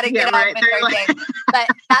 right? They got to get up and everything, but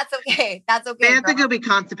that's okay. That's okay. They have to go be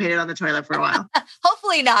constipated on the toilet for a while.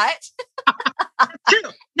 Hopefully not. True.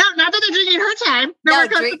 No, not that they're drinking her time. No more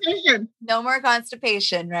constipation. No more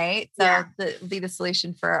constipation, right? So that'll be the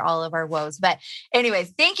solution for all of our woes. But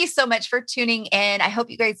anyways, thank you so much for tuning in. I hope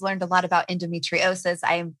you guys learned a lot about endometriosis.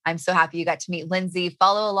 I'm so happy you got to meet Lindsay.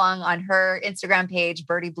 Follow along on her Instagram page,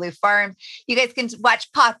 Birdie Blue Farm. You guys can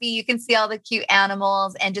watch Poppy. You can see all the cute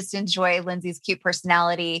animals and just enjoy Lindsay's cute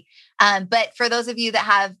personality. But for those of you that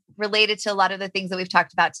have related to a lot of the things that we've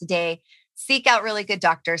talked about today, seek out really good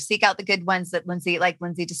doctors, seek out the good ones that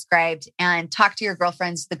Lindsay described, and talk to your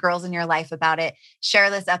girlfriends, the girls in your life about it.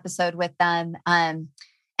 Share this episode with them.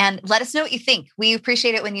 And let us know what you think. We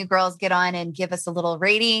appreciate it when you girls get on and give us a little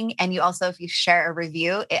rating. And you also, if you share a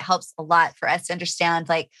review, it helps a lot for us to understand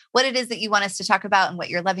like what it is that you want us to talk about and what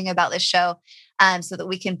you're loving about this show, so that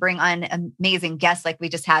we can bring on amazing guests like we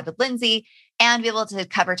just had with Lindsay and be able to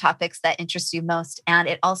cover topics that interest you most. And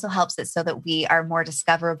it also helps it so that we are more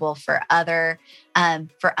discoverable for other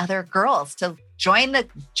girls to join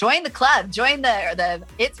the club, join the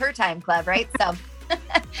It's Her Time Club, right? So.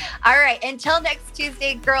 All right. Until next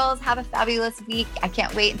Tuesday, girls, have a fabulous week. I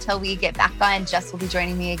can't wait until we get back on. Jess will be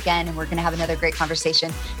joining me again, and we're going to have another great conversation.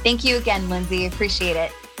 Thank you again, Lindsay. Appreciate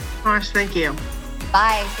it. Of course. Thank you.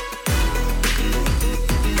 Bye.